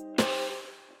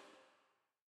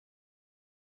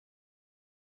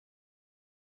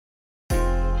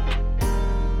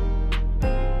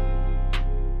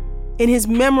 In his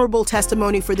memorable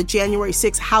testimony for the January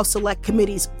 6 House Select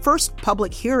Committee's first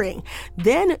public hearing,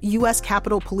 then U.S.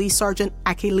 Capitol Police Sergeant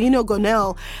Aquilino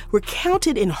Gonell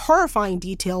recounted in horrifying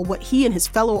detail what he and his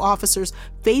fellow officers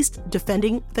faced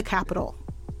defending the Capitol.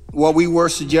 What we were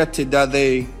subjected that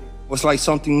day was like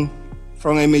something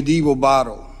from a medieval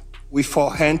battle. We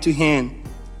fought hand to hand,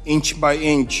 inch by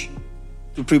inch,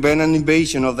 to prevent an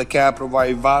invasion of the Capitol by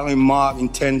a violent mob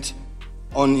intent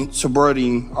on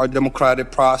subverting our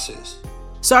democratic process.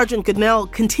 Sergeant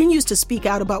Gonell continues to speak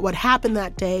out about what happened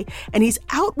that day, and he's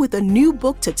out with a new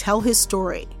book to tell his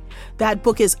story. That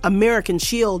book is American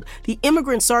Shield, the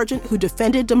immigrant sergeant who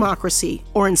defended democracy,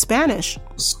 or in Spanish,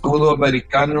 Escudo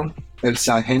Americano, el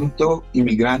sargento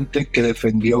inmigrante que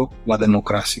defendió la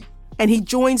democracia. And he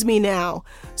joins me now.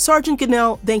 Sergeant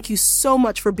Gonell, thank you so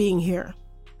much for being here.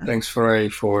 Thanks,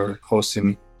 Farai, for hosting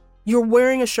me. You're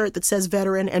wearing a shirt that says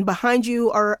veteran, and behind you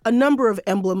are a number of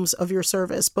emblems of your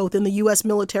service, both in the U.S.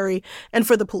 military and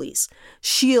for the police.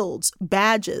 Shields,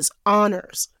 badges,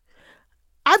 honors.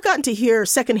 I've gotten to hear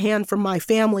secondhand from my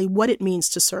family what it means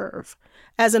to serve.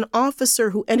 As an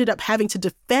officer who ended up having to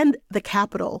defend the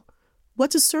Capitol, what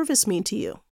does service mean to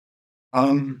you?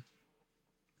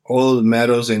 All the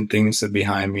medals and things that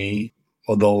behind me,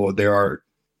 although they are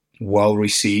well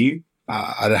received,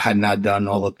 I had not done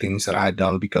all the things that I had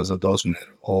done because of those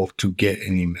medals, or to get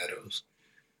any medals.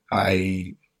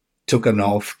 I took an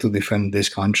oath to defend this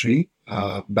country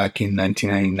back in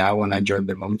 1999 when I joined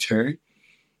the military.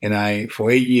 And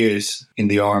for 8 years in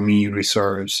the Army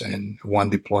Reserves and one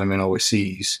deployment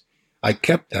overseas, I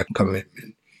kept that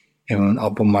commitment. And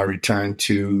upon my return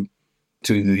to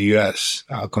the U.S.,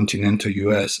 continental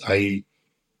U.S., I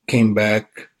came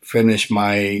back, finished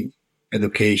my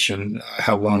education. I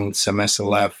have one semester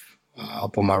left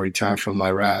upon my return from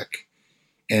Iraq.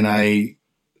 And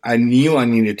I knew I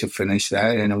needed to finish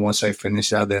that. And then once I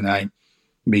finished that, then I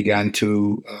began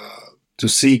to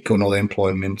seek another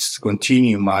employment to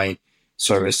continue my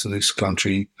service to this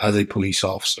country as a police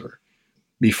officer.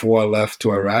 Before I left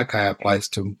to Iraq, I applied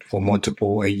for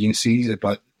multiple agencies,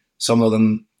 but some of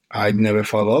them I never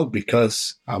followed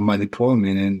because of my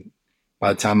deployment. And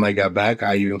by the time I got back,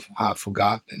 I even had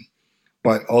forgotten.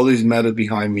 But all these matters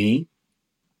behind me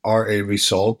are a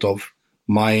result of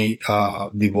my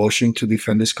devotion to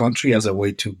defend this country as a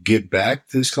way to give back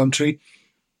to this country,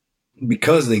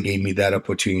 because they gave me that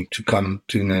opportunity to come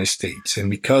to the United States, and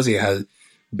because it has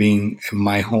been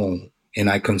my home, and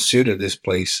I consider this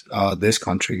place, this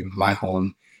country, my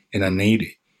home, and I need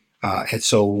it. And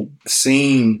so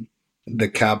seeing the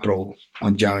Capitol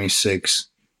on January 6th,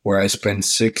 where I spent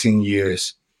 16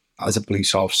 years as a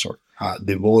police officer,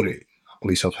 devoted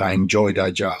police officer, I enjoyed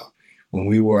that job. When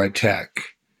we were attacked,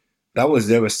 that was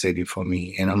devastating for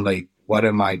me. And I'm like, what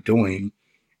am I doing?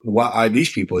 What are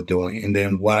these people doing? And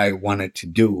then what I wanted to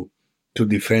do to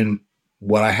defend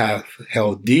what I have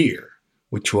held dear,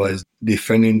 which was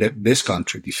defending this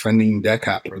country, defending the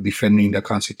Capitol, defending the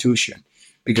Constitution.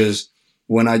 Because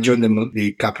when I joined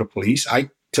the Capitol Police, I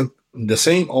took the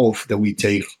same oath that we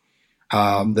take,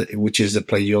 which is the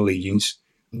Pledge of Allegiance,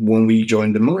 when we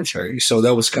joined the military. So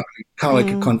that was kind of like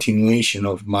a continuation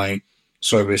of my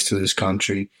service to this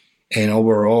country. And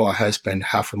overall, I have spent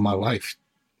half of my life,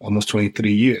 almost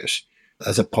 23 years,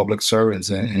 as a public servant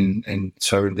and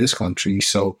serving this country.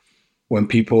 So when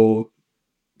people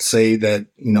say that,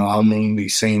 I'm only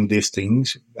saying these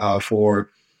things for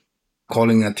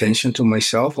calling attention to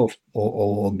myself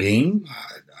or gain,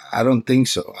 I don't think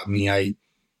so. I mean,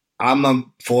 I'm a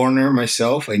foreigner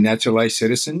myself, a naturalized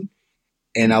citizen,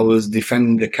 and I was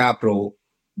defending the Capitol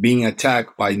being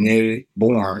attacked by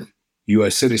native-born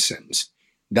U.S. citizens.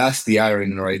 That's the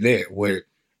irony right there, where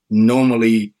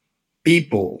normally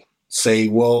people say,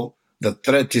 well, the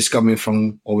threat is coming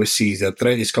from overseas. The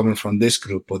threat is coming from this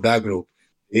group or that group,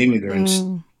 immigrants.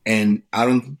 And I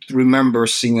don't remember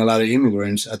seeing a lot of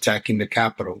immigrants attacking the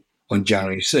Capitol on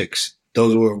January 6th.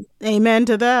 Those were amen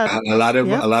to that. A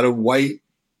lot of white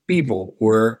people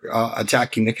were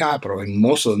attacking the Capitol, and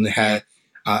most of them had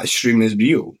extremist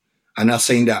view. I'm not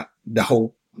saying that the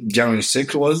whole January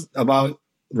 6th was about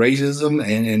racism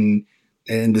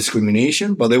and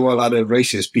discrimination, but there were a lot of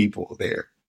racist people there.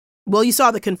 Well, you saw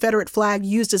the Confederate flag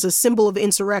used as a symbol of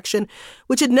insurrection,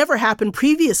 which had never happened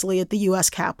previously at the U.S.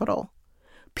 Capitol.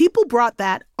 People brought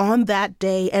that on that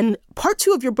day, and part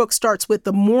 2 of your book starts with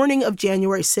the morning of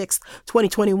January 6th,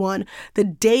 2021, the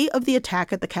day of the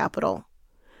attack at the Capitol.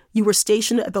 You were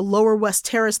stationed at the Lower West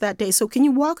Terrace that day, so can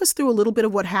you walk us through a little bit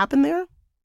of what happened there?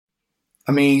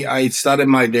 I mean, I started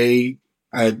my day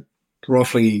at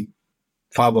roughly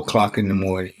 5 o'clock in the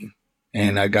morning,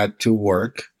 and I got to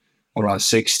work around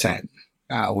 6:10.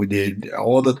 We did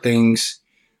all the things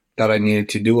that I needed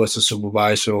to do as a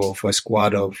supervisor of a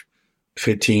squad of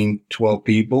 12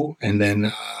 people, and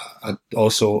then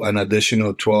also an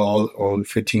additional 12 or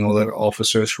 15 other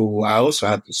officers who I also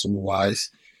had to supervise,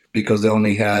 because they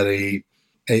only had a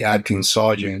acting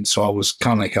sergeant. So I was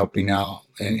kind of like helping out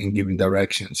and giving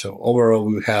direction. So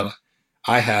overall,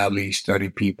 I had at least 30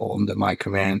 people under my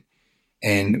command,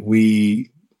 and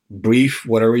we briefed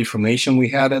whatever information we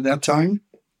had at that time.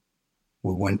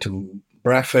 We went to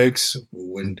breakfast.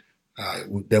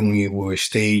 Then we were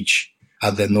staged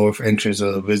at the north entrance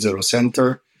of the visitor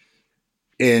center.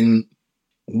 And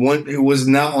it was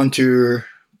not until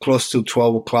close to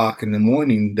 12 o'clock in the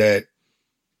morning that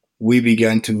we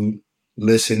began to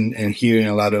listen and hearing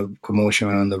a lot of commotion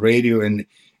on the radio. And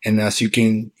as you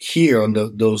can hear on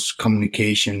those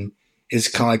communication, it's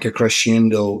kind of like a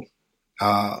crescendo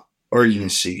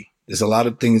urgency. There's a lot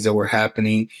of things that were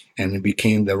happening, and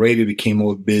the radio became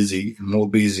more busy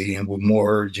and with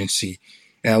more urgency.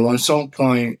 And at some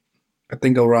point, I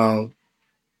think around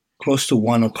close to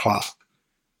 1 o'clock,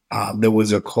 there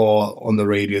was a call on the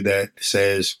radio that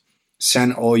says,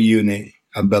 send all unit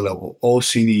available, all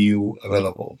CDU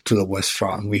available to the West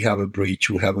Front. We have a breach,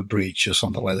 or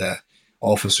something like that.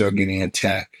 Officer getting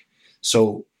attacked.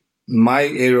 So my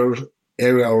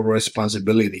area of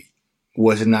responsibility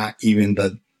was not even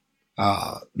the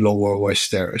Lower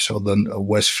West Terrace or the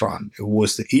West Front. It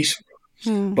was the East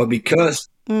Front. But because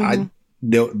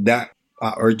that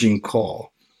urgent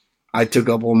call, I took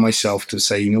up on myself to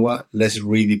say, you know what, let's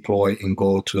redeploy and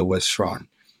go to the West Front.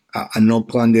 At no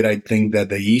point did I think that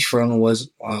the East Front was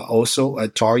also a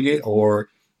target or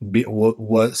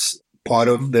was part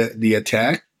of the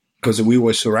attack, because we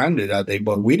were surrounded that day,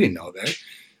 but we didn't know that.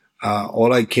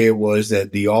 All I cared was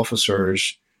that the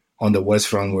officers on the West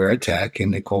Front were attacked,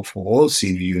 and they called for all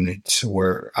civil units.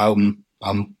 Where I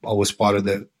was part of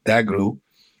that group,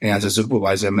 and as a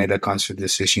supervisor, I made a conscious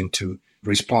decision to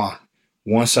respond.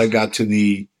 Once I got to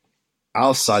the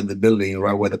outside the building,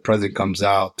 right where the president comes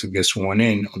out to get sworn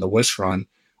in on the West Front,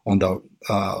 on the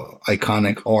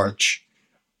iconic arch,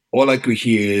 all I could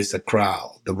hear is the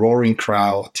roaring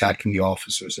crowd attacking the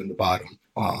officers in the bottom.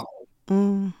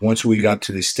 Once we got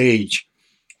to the stage,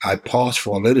 I paused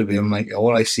for a little bit. I'm like,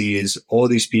 all I see is all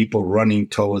these people running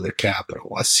toward the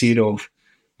Capitol, a sea of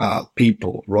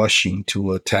people rushing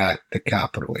to attack the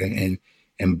Capitol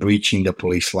and breaching the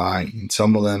police line. And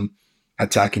some of them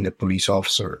attacking the police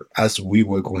officer as we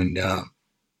were going down.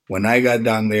 When I got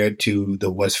down there to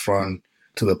the West Front,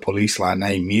 to the police line,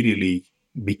 I immediately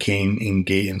became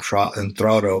engaged and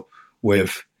throttled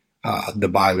with the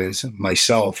violence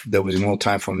myself. There was no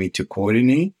time for me to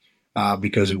coordinate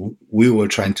because we were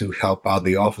trying to help out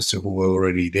the officers who were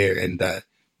already there, and that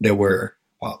they were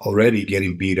already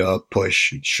getting beat up,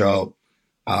 pushed, shoved,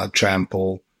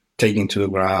 trampled, taken to the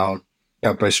ground,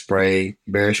 pepper spray,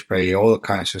 bear spray, all the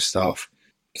kinds of stuff.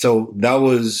 So that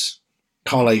was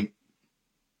kind of like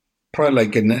probably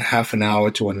like a half an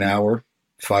hour to an hour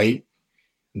fight.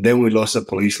 Then we lost the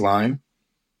police line.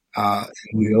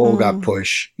 We all got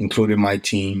pushed, including my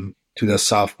team, to the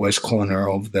southwest corner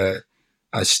of the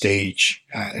stage.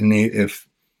 And if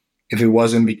it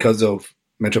wasn't because of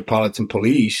Metropolitan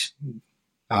Police,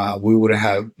 we would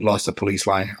have lost the police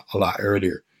line a lot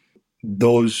earlier.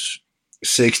 Those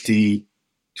 60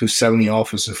 to 70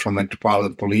 officers from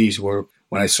Metropolitan Police were,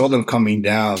 when I saw them coming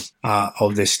down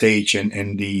of the stage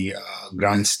and the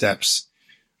grand steps,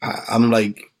 I'm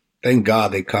like, thank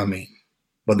God they're coming.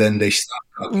 But then they stopped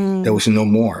coming. There was no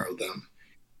more of them.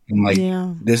 I'm like,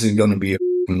 this is going to be a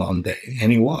long day.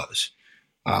 And it was.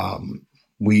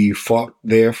 We fought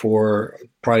there for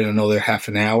probably another half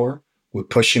an hour. We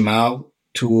pushed him out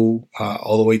to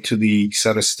all the way to the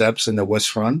set of steps in the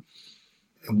West Front.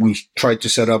 We tried to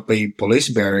set up a police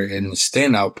barrier and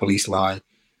stand out police line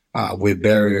with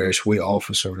barriers, with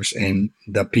officers, and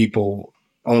the people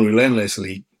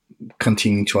unrelentlessly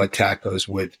continue to attack us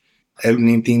with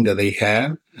everything that they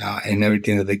have and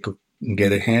everything that they could get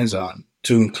their hands on,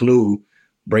 to include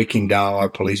breaking down our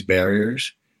police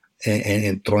barriers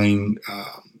and throwing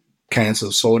cans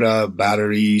of soda,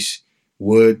 batteries,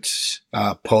 woods,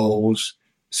 poles,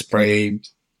 spray,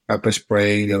 pepper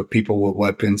spray. There were people with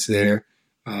weapons there,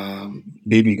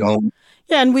 BB gun.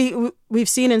 Yeah, and we've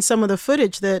seen in some of the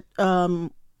footage that,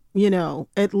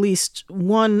 at least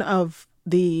one of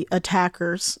the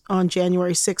attackers on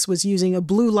January 6th was using a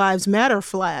Blue Lives Matter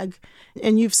flag.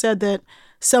 And you've said that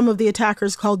some of the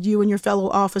attackers called you and your fellow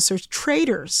officers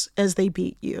traitors as they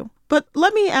beat you. But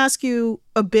let me ask you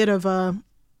a bit of a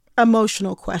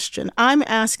emotional question. I'm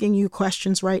asking you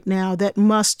questions right now that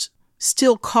must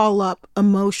still call up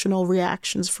emotional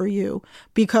reactions for you,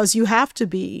 because you have to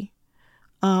be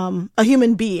a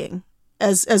human being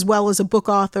as well as a book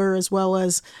author, as well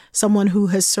as someone who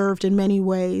has served in many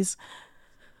ways.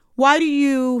 Why do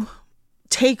you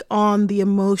take on the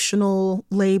emotional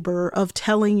labor of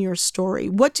telling your story?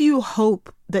 What do you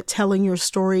hope that telling your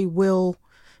story will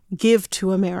give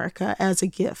to America as a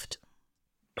gift?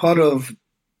 Part of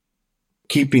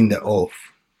keeping the oath,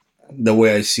 the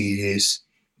way I see it, is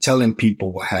telling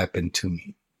people what happened to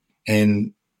me.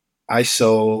 And I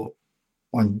saw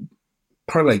on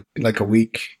probably like a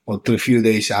week or a few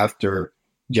days after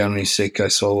January 6th, I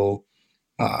saw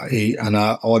an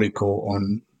article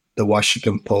on the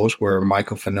Washington Post where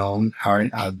Michael Fanone,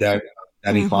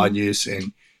 Danny Hodges,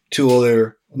 and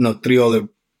three other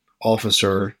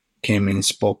officers came and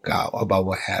spoke out about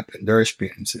what happened, their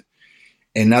experiences.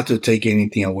 And not to take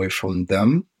anything away from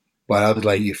them, but I was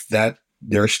like, if that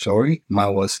their story,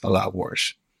 mine was a lot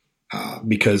worse.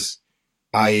 Because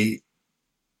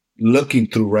looking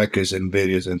through records and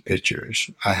videos and pictures,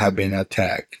 I have been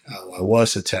attacked. I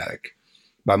was attacked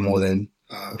by more than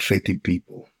 50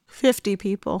 people. 50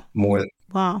 people. More than.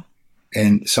 Wow.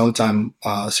 And sometimes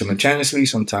simultaneously,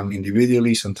 sometimes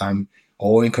individually, sometimes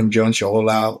all in conjunction, all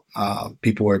out.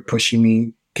 People were pushing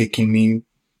me, kicking me,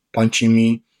 punching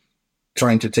me,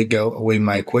 trying to take away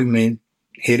my equipment,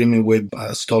 hitting me with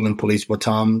stolen police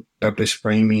baton, pepper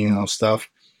spraying me and all stuff.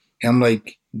 And I'm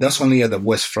like, that's only at the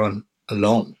West Front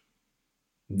alone.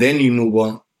 Then you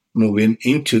moving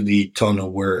into the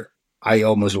tunnel where I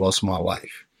almost lost my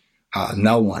life.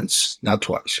 Not once, not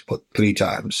twice, but 3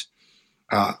 times.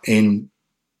 And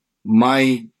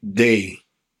my day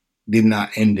did not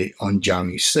end it on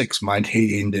January 6th. My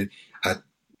day ended at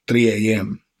 3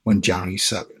 a.m. on January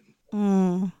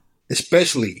 7th.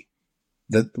 Especially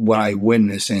what I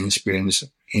witnessed and experienced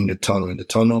in the tunnel. In the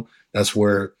tunnel, that's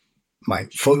where my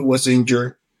foot was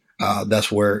injured.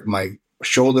 That's where my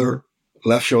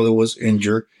left shoulder was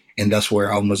injured. And that's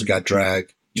where I almost got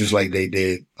dragged, just like they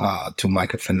did to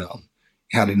Michael Fennell.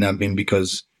 Had it not been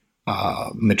because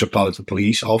Metropolitan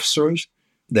Police officers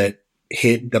that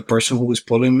hit the person who was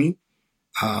pulling me,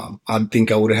 I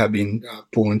think I would have been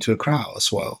pulled into a crowd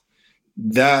as well.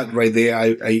 That right there,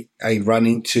 I ran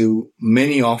into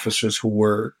many officers who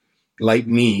were like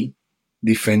me,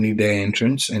 defending their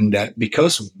entrance, and that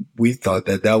because we thought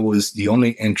that that was the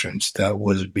only entrance that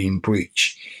was being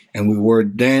breached, and we were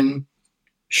then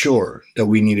sure that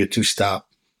we needed to stop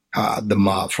the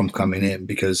mob from coming in,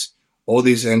 because all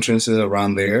these entrances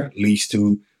around there leads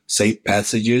to safe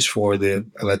passages for the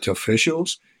elected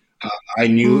officials. I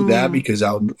knew that because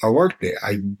I worked there.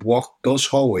 I walked those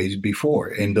hallways before,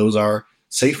 and those are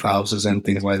safe houses and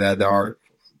things like that are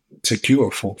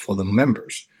secure for the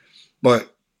members.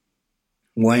 But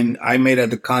when I made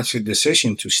the conscious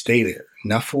decision to stay there,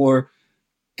 not for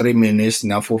 3 minutes,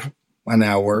 not for an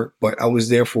hour, but I was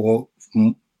there for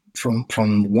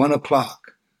from 1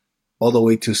 o'clock all the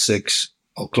way to 6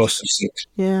 or close to 6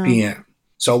 p.m.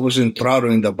 So I was enthralled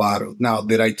in the battle. Now,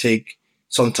 did I take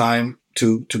some time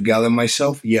to gather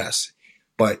myself? Yes.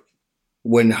 But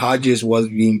when Hodges was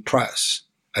being pressed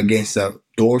against the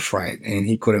door frame and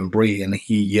he couldn't breathe and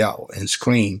he yelled and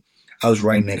screamed, I was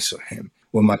right next to him.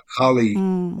 When my colleague,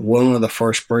 one of the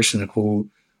first person who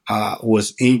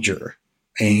was injured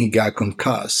and he got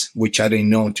concussed, which I didn't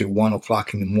know until 1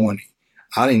 o'clock in the morning.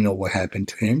 I didn't know what happened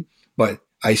to him, but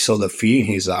I saw the fear in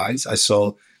his eyes. I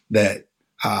saw that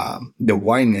the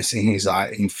whiteness in his eye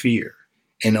in fear.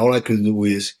 And all I could do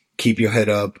is keep your head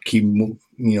up,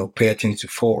 pay attention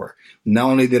forward. Not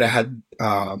only did I have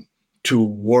to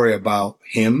worry about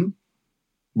him,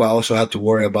 but I also had to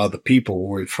worry about the people who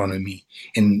were in front of me.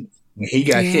 And when he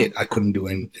got hit, I couldn't do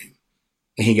anything.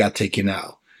 And he got taken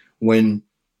out. When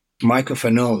Michael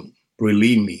Fennell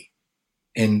relieved me,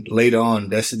 and later on,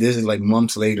 this is like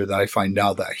months later that I find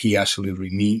out that he actually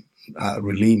relieved me. I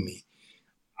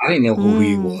didn't know who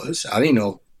he was. I didn't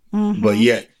know. But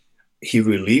yet, he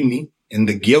relieved me, and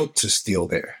the guilt is still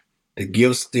there. The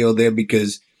guilt's still there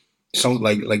because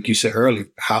like you said earlier,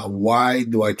 why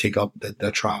do I take up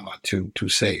the trauma to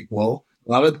say? Well,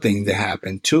 a lot of things that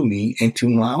happened to me and to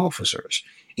my officers,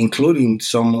 including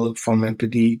some from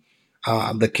MPD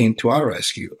that came to our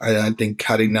rescue. I think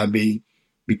had it not been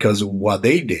because of what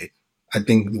they did, I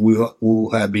think we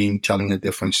would have been telling a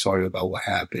different story about what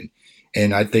happened.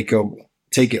 And I think I'll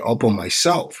take it upon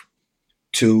myself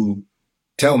to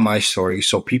tell my story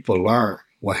so people learn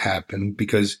what happened,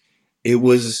 because it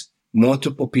was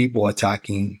multiple people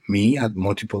attacking me, had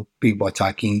multiple people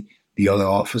attacking the other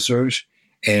officers,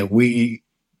 and we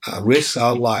risked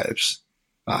our lives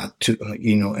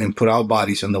and put our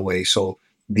bodies in the way so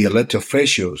the elected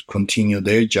officials continue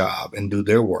their job and do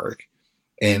their work.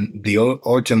 And they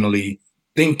ultimately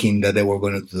thinking that they were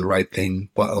going to do the right thing,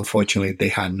 but unfortunately they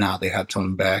had not. They had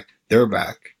turned their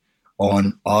back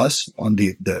on us, on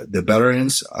the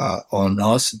veterans, on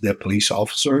us, the police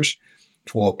officers,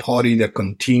 for a party that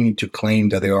continue to claim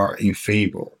that they are in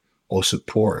favor or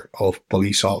support of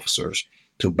police officers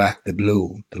to back the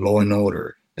blue, the law and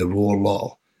order, the rule of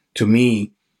law. To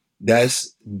me,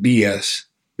 that's BS,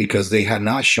 because they had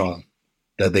not shown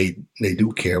that they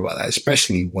do care about that,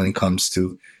 especially when it comes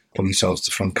to police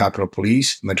officers from Capitol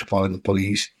Police, Metropolitan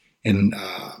Police, and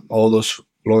all those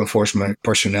law enforcement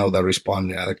personnel that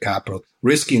responded at the Capitol,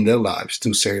 risking their lives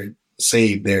to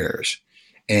save theirs.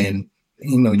 And,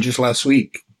 just last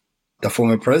week, the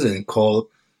former president called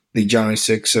the January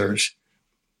 6ers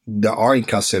that are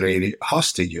incarcerated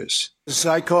hostages.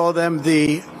 I call them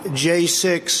the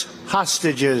J6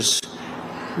 hostages,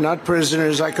 not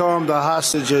prisoners. I call them the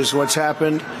hostages, what's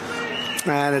happened,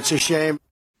 and it's a shame.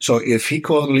 So if he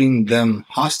calling them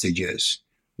hostages,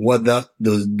 what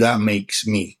does that makes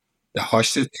me? The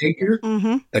hostage taker?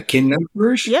 The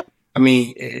kidnappers? Yep. I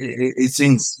mean, it's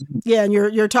insane. Yeah, and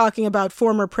you're talking about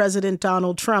former President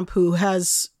Donald Trump, who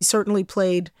has certainly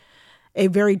played a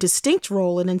very distinct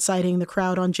role in inciting the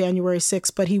crowd on January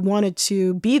 6th, but he wanted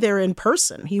to be there in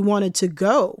person. He wanted to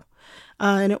go.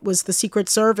 And it was the Secret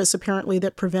Service, apparently,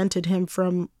 that prevented him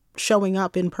from showing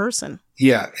up in person.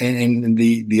 Yeah, and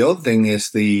the other thing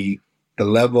is the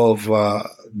level of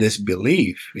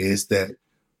disbelief is that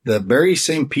the very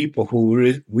same people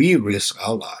who we risk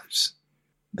our lives,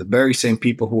 the very same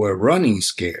people who are running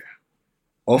scared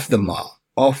of the mob,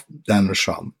 of Donald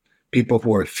Trump, people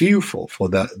who are fearful for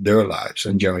their lives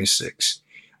on January 6th,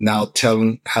 now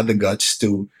had the guts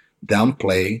to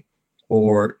downplay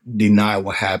or deny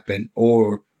what happened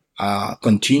or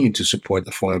continue to support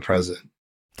the former president.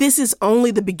 This is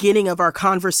only the beginning of our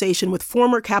conversation with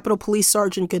former Capitol Police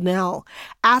Sergeant Gonell.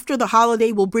 After the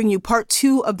holiday, we'll bring you part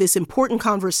 2 of this important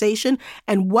conversation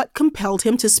and what compelled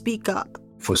him to speak up.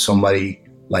 For somebody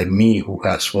like me who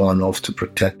has sworn oath to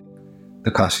protect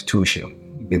the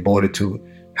Constitution, devoted to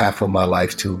half of my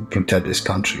life to protect this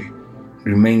country,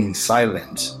 remaining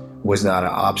silent was not an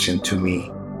option to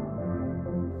me.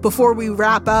 Before we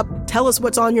wrap up, tell us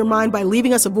what's on your mind by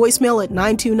leaving us a voicemail at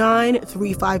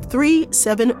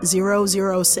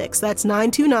 929-353-7006. That's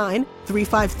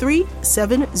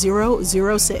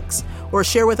 929-353-7006. Or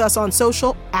share with us on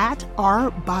social at Our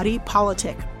Body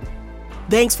Politic.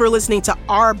 Thanks for listening to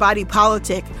Our Body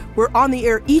Politic. We're on the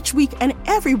air each week and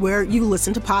everywhere you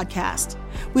listen to podcasts.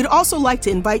 We'd also like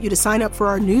to invite you to sign up for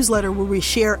our newsletter where we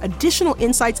share additional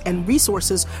insights and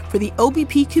resources for the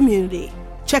OBP community.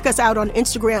 Check us out on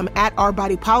Instagram at Our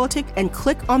Body Politic and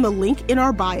click on the link in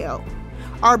our bio.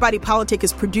 Our Body Politic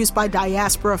is produced by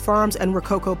Diaspora Farms and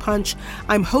Rococo Punch.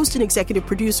 I'm host and executive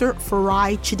producer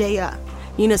Farai Chideya.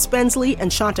 Nina Spensley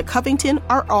and Shanta Covington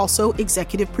are also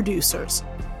executive producers.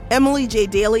 Emily J.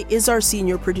 Daly is our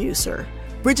senior producer.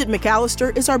 Bridget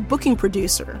McAllister is our booking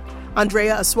producer.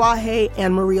 Andrea Aswahe,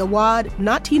 Anne Maria Wad,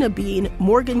 Natina Bean,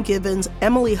 Morgan Gibbons,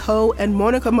 Emily Ho, and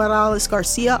Monica Morales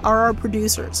Garcia are our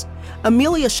producers.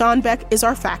 Amelia Schonbeck is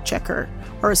our fact checker.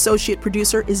 Our associate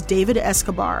producer is David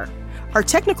Escobar. Our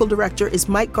technical director is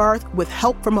Mike Garth with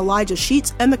help from Elijah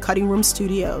Sheets and the Cutting Room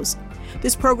Studios.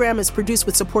 This program is produced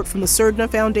with support from the Surdna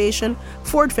Foundation,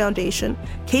 Ford Foundation,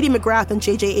 Katie McGrath and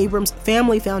J.J. Abrams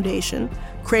Family Foundation,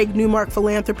 Craig Newmark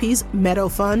Philanthropies, Meadow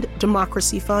Fund,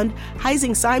 Democracy Fund,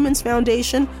 Heising Simons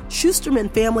Foundation,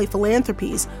 Schusterman Family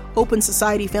Philanthropies, Open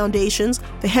Society Foundations,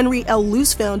 the Henry L.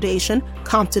 Luce Foundation,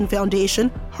 Compton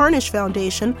Foundation, Harnish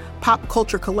Foundation, Pop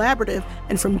Culture Collaborative,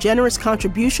 and from generous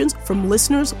contributions from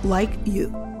listeners like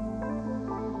you.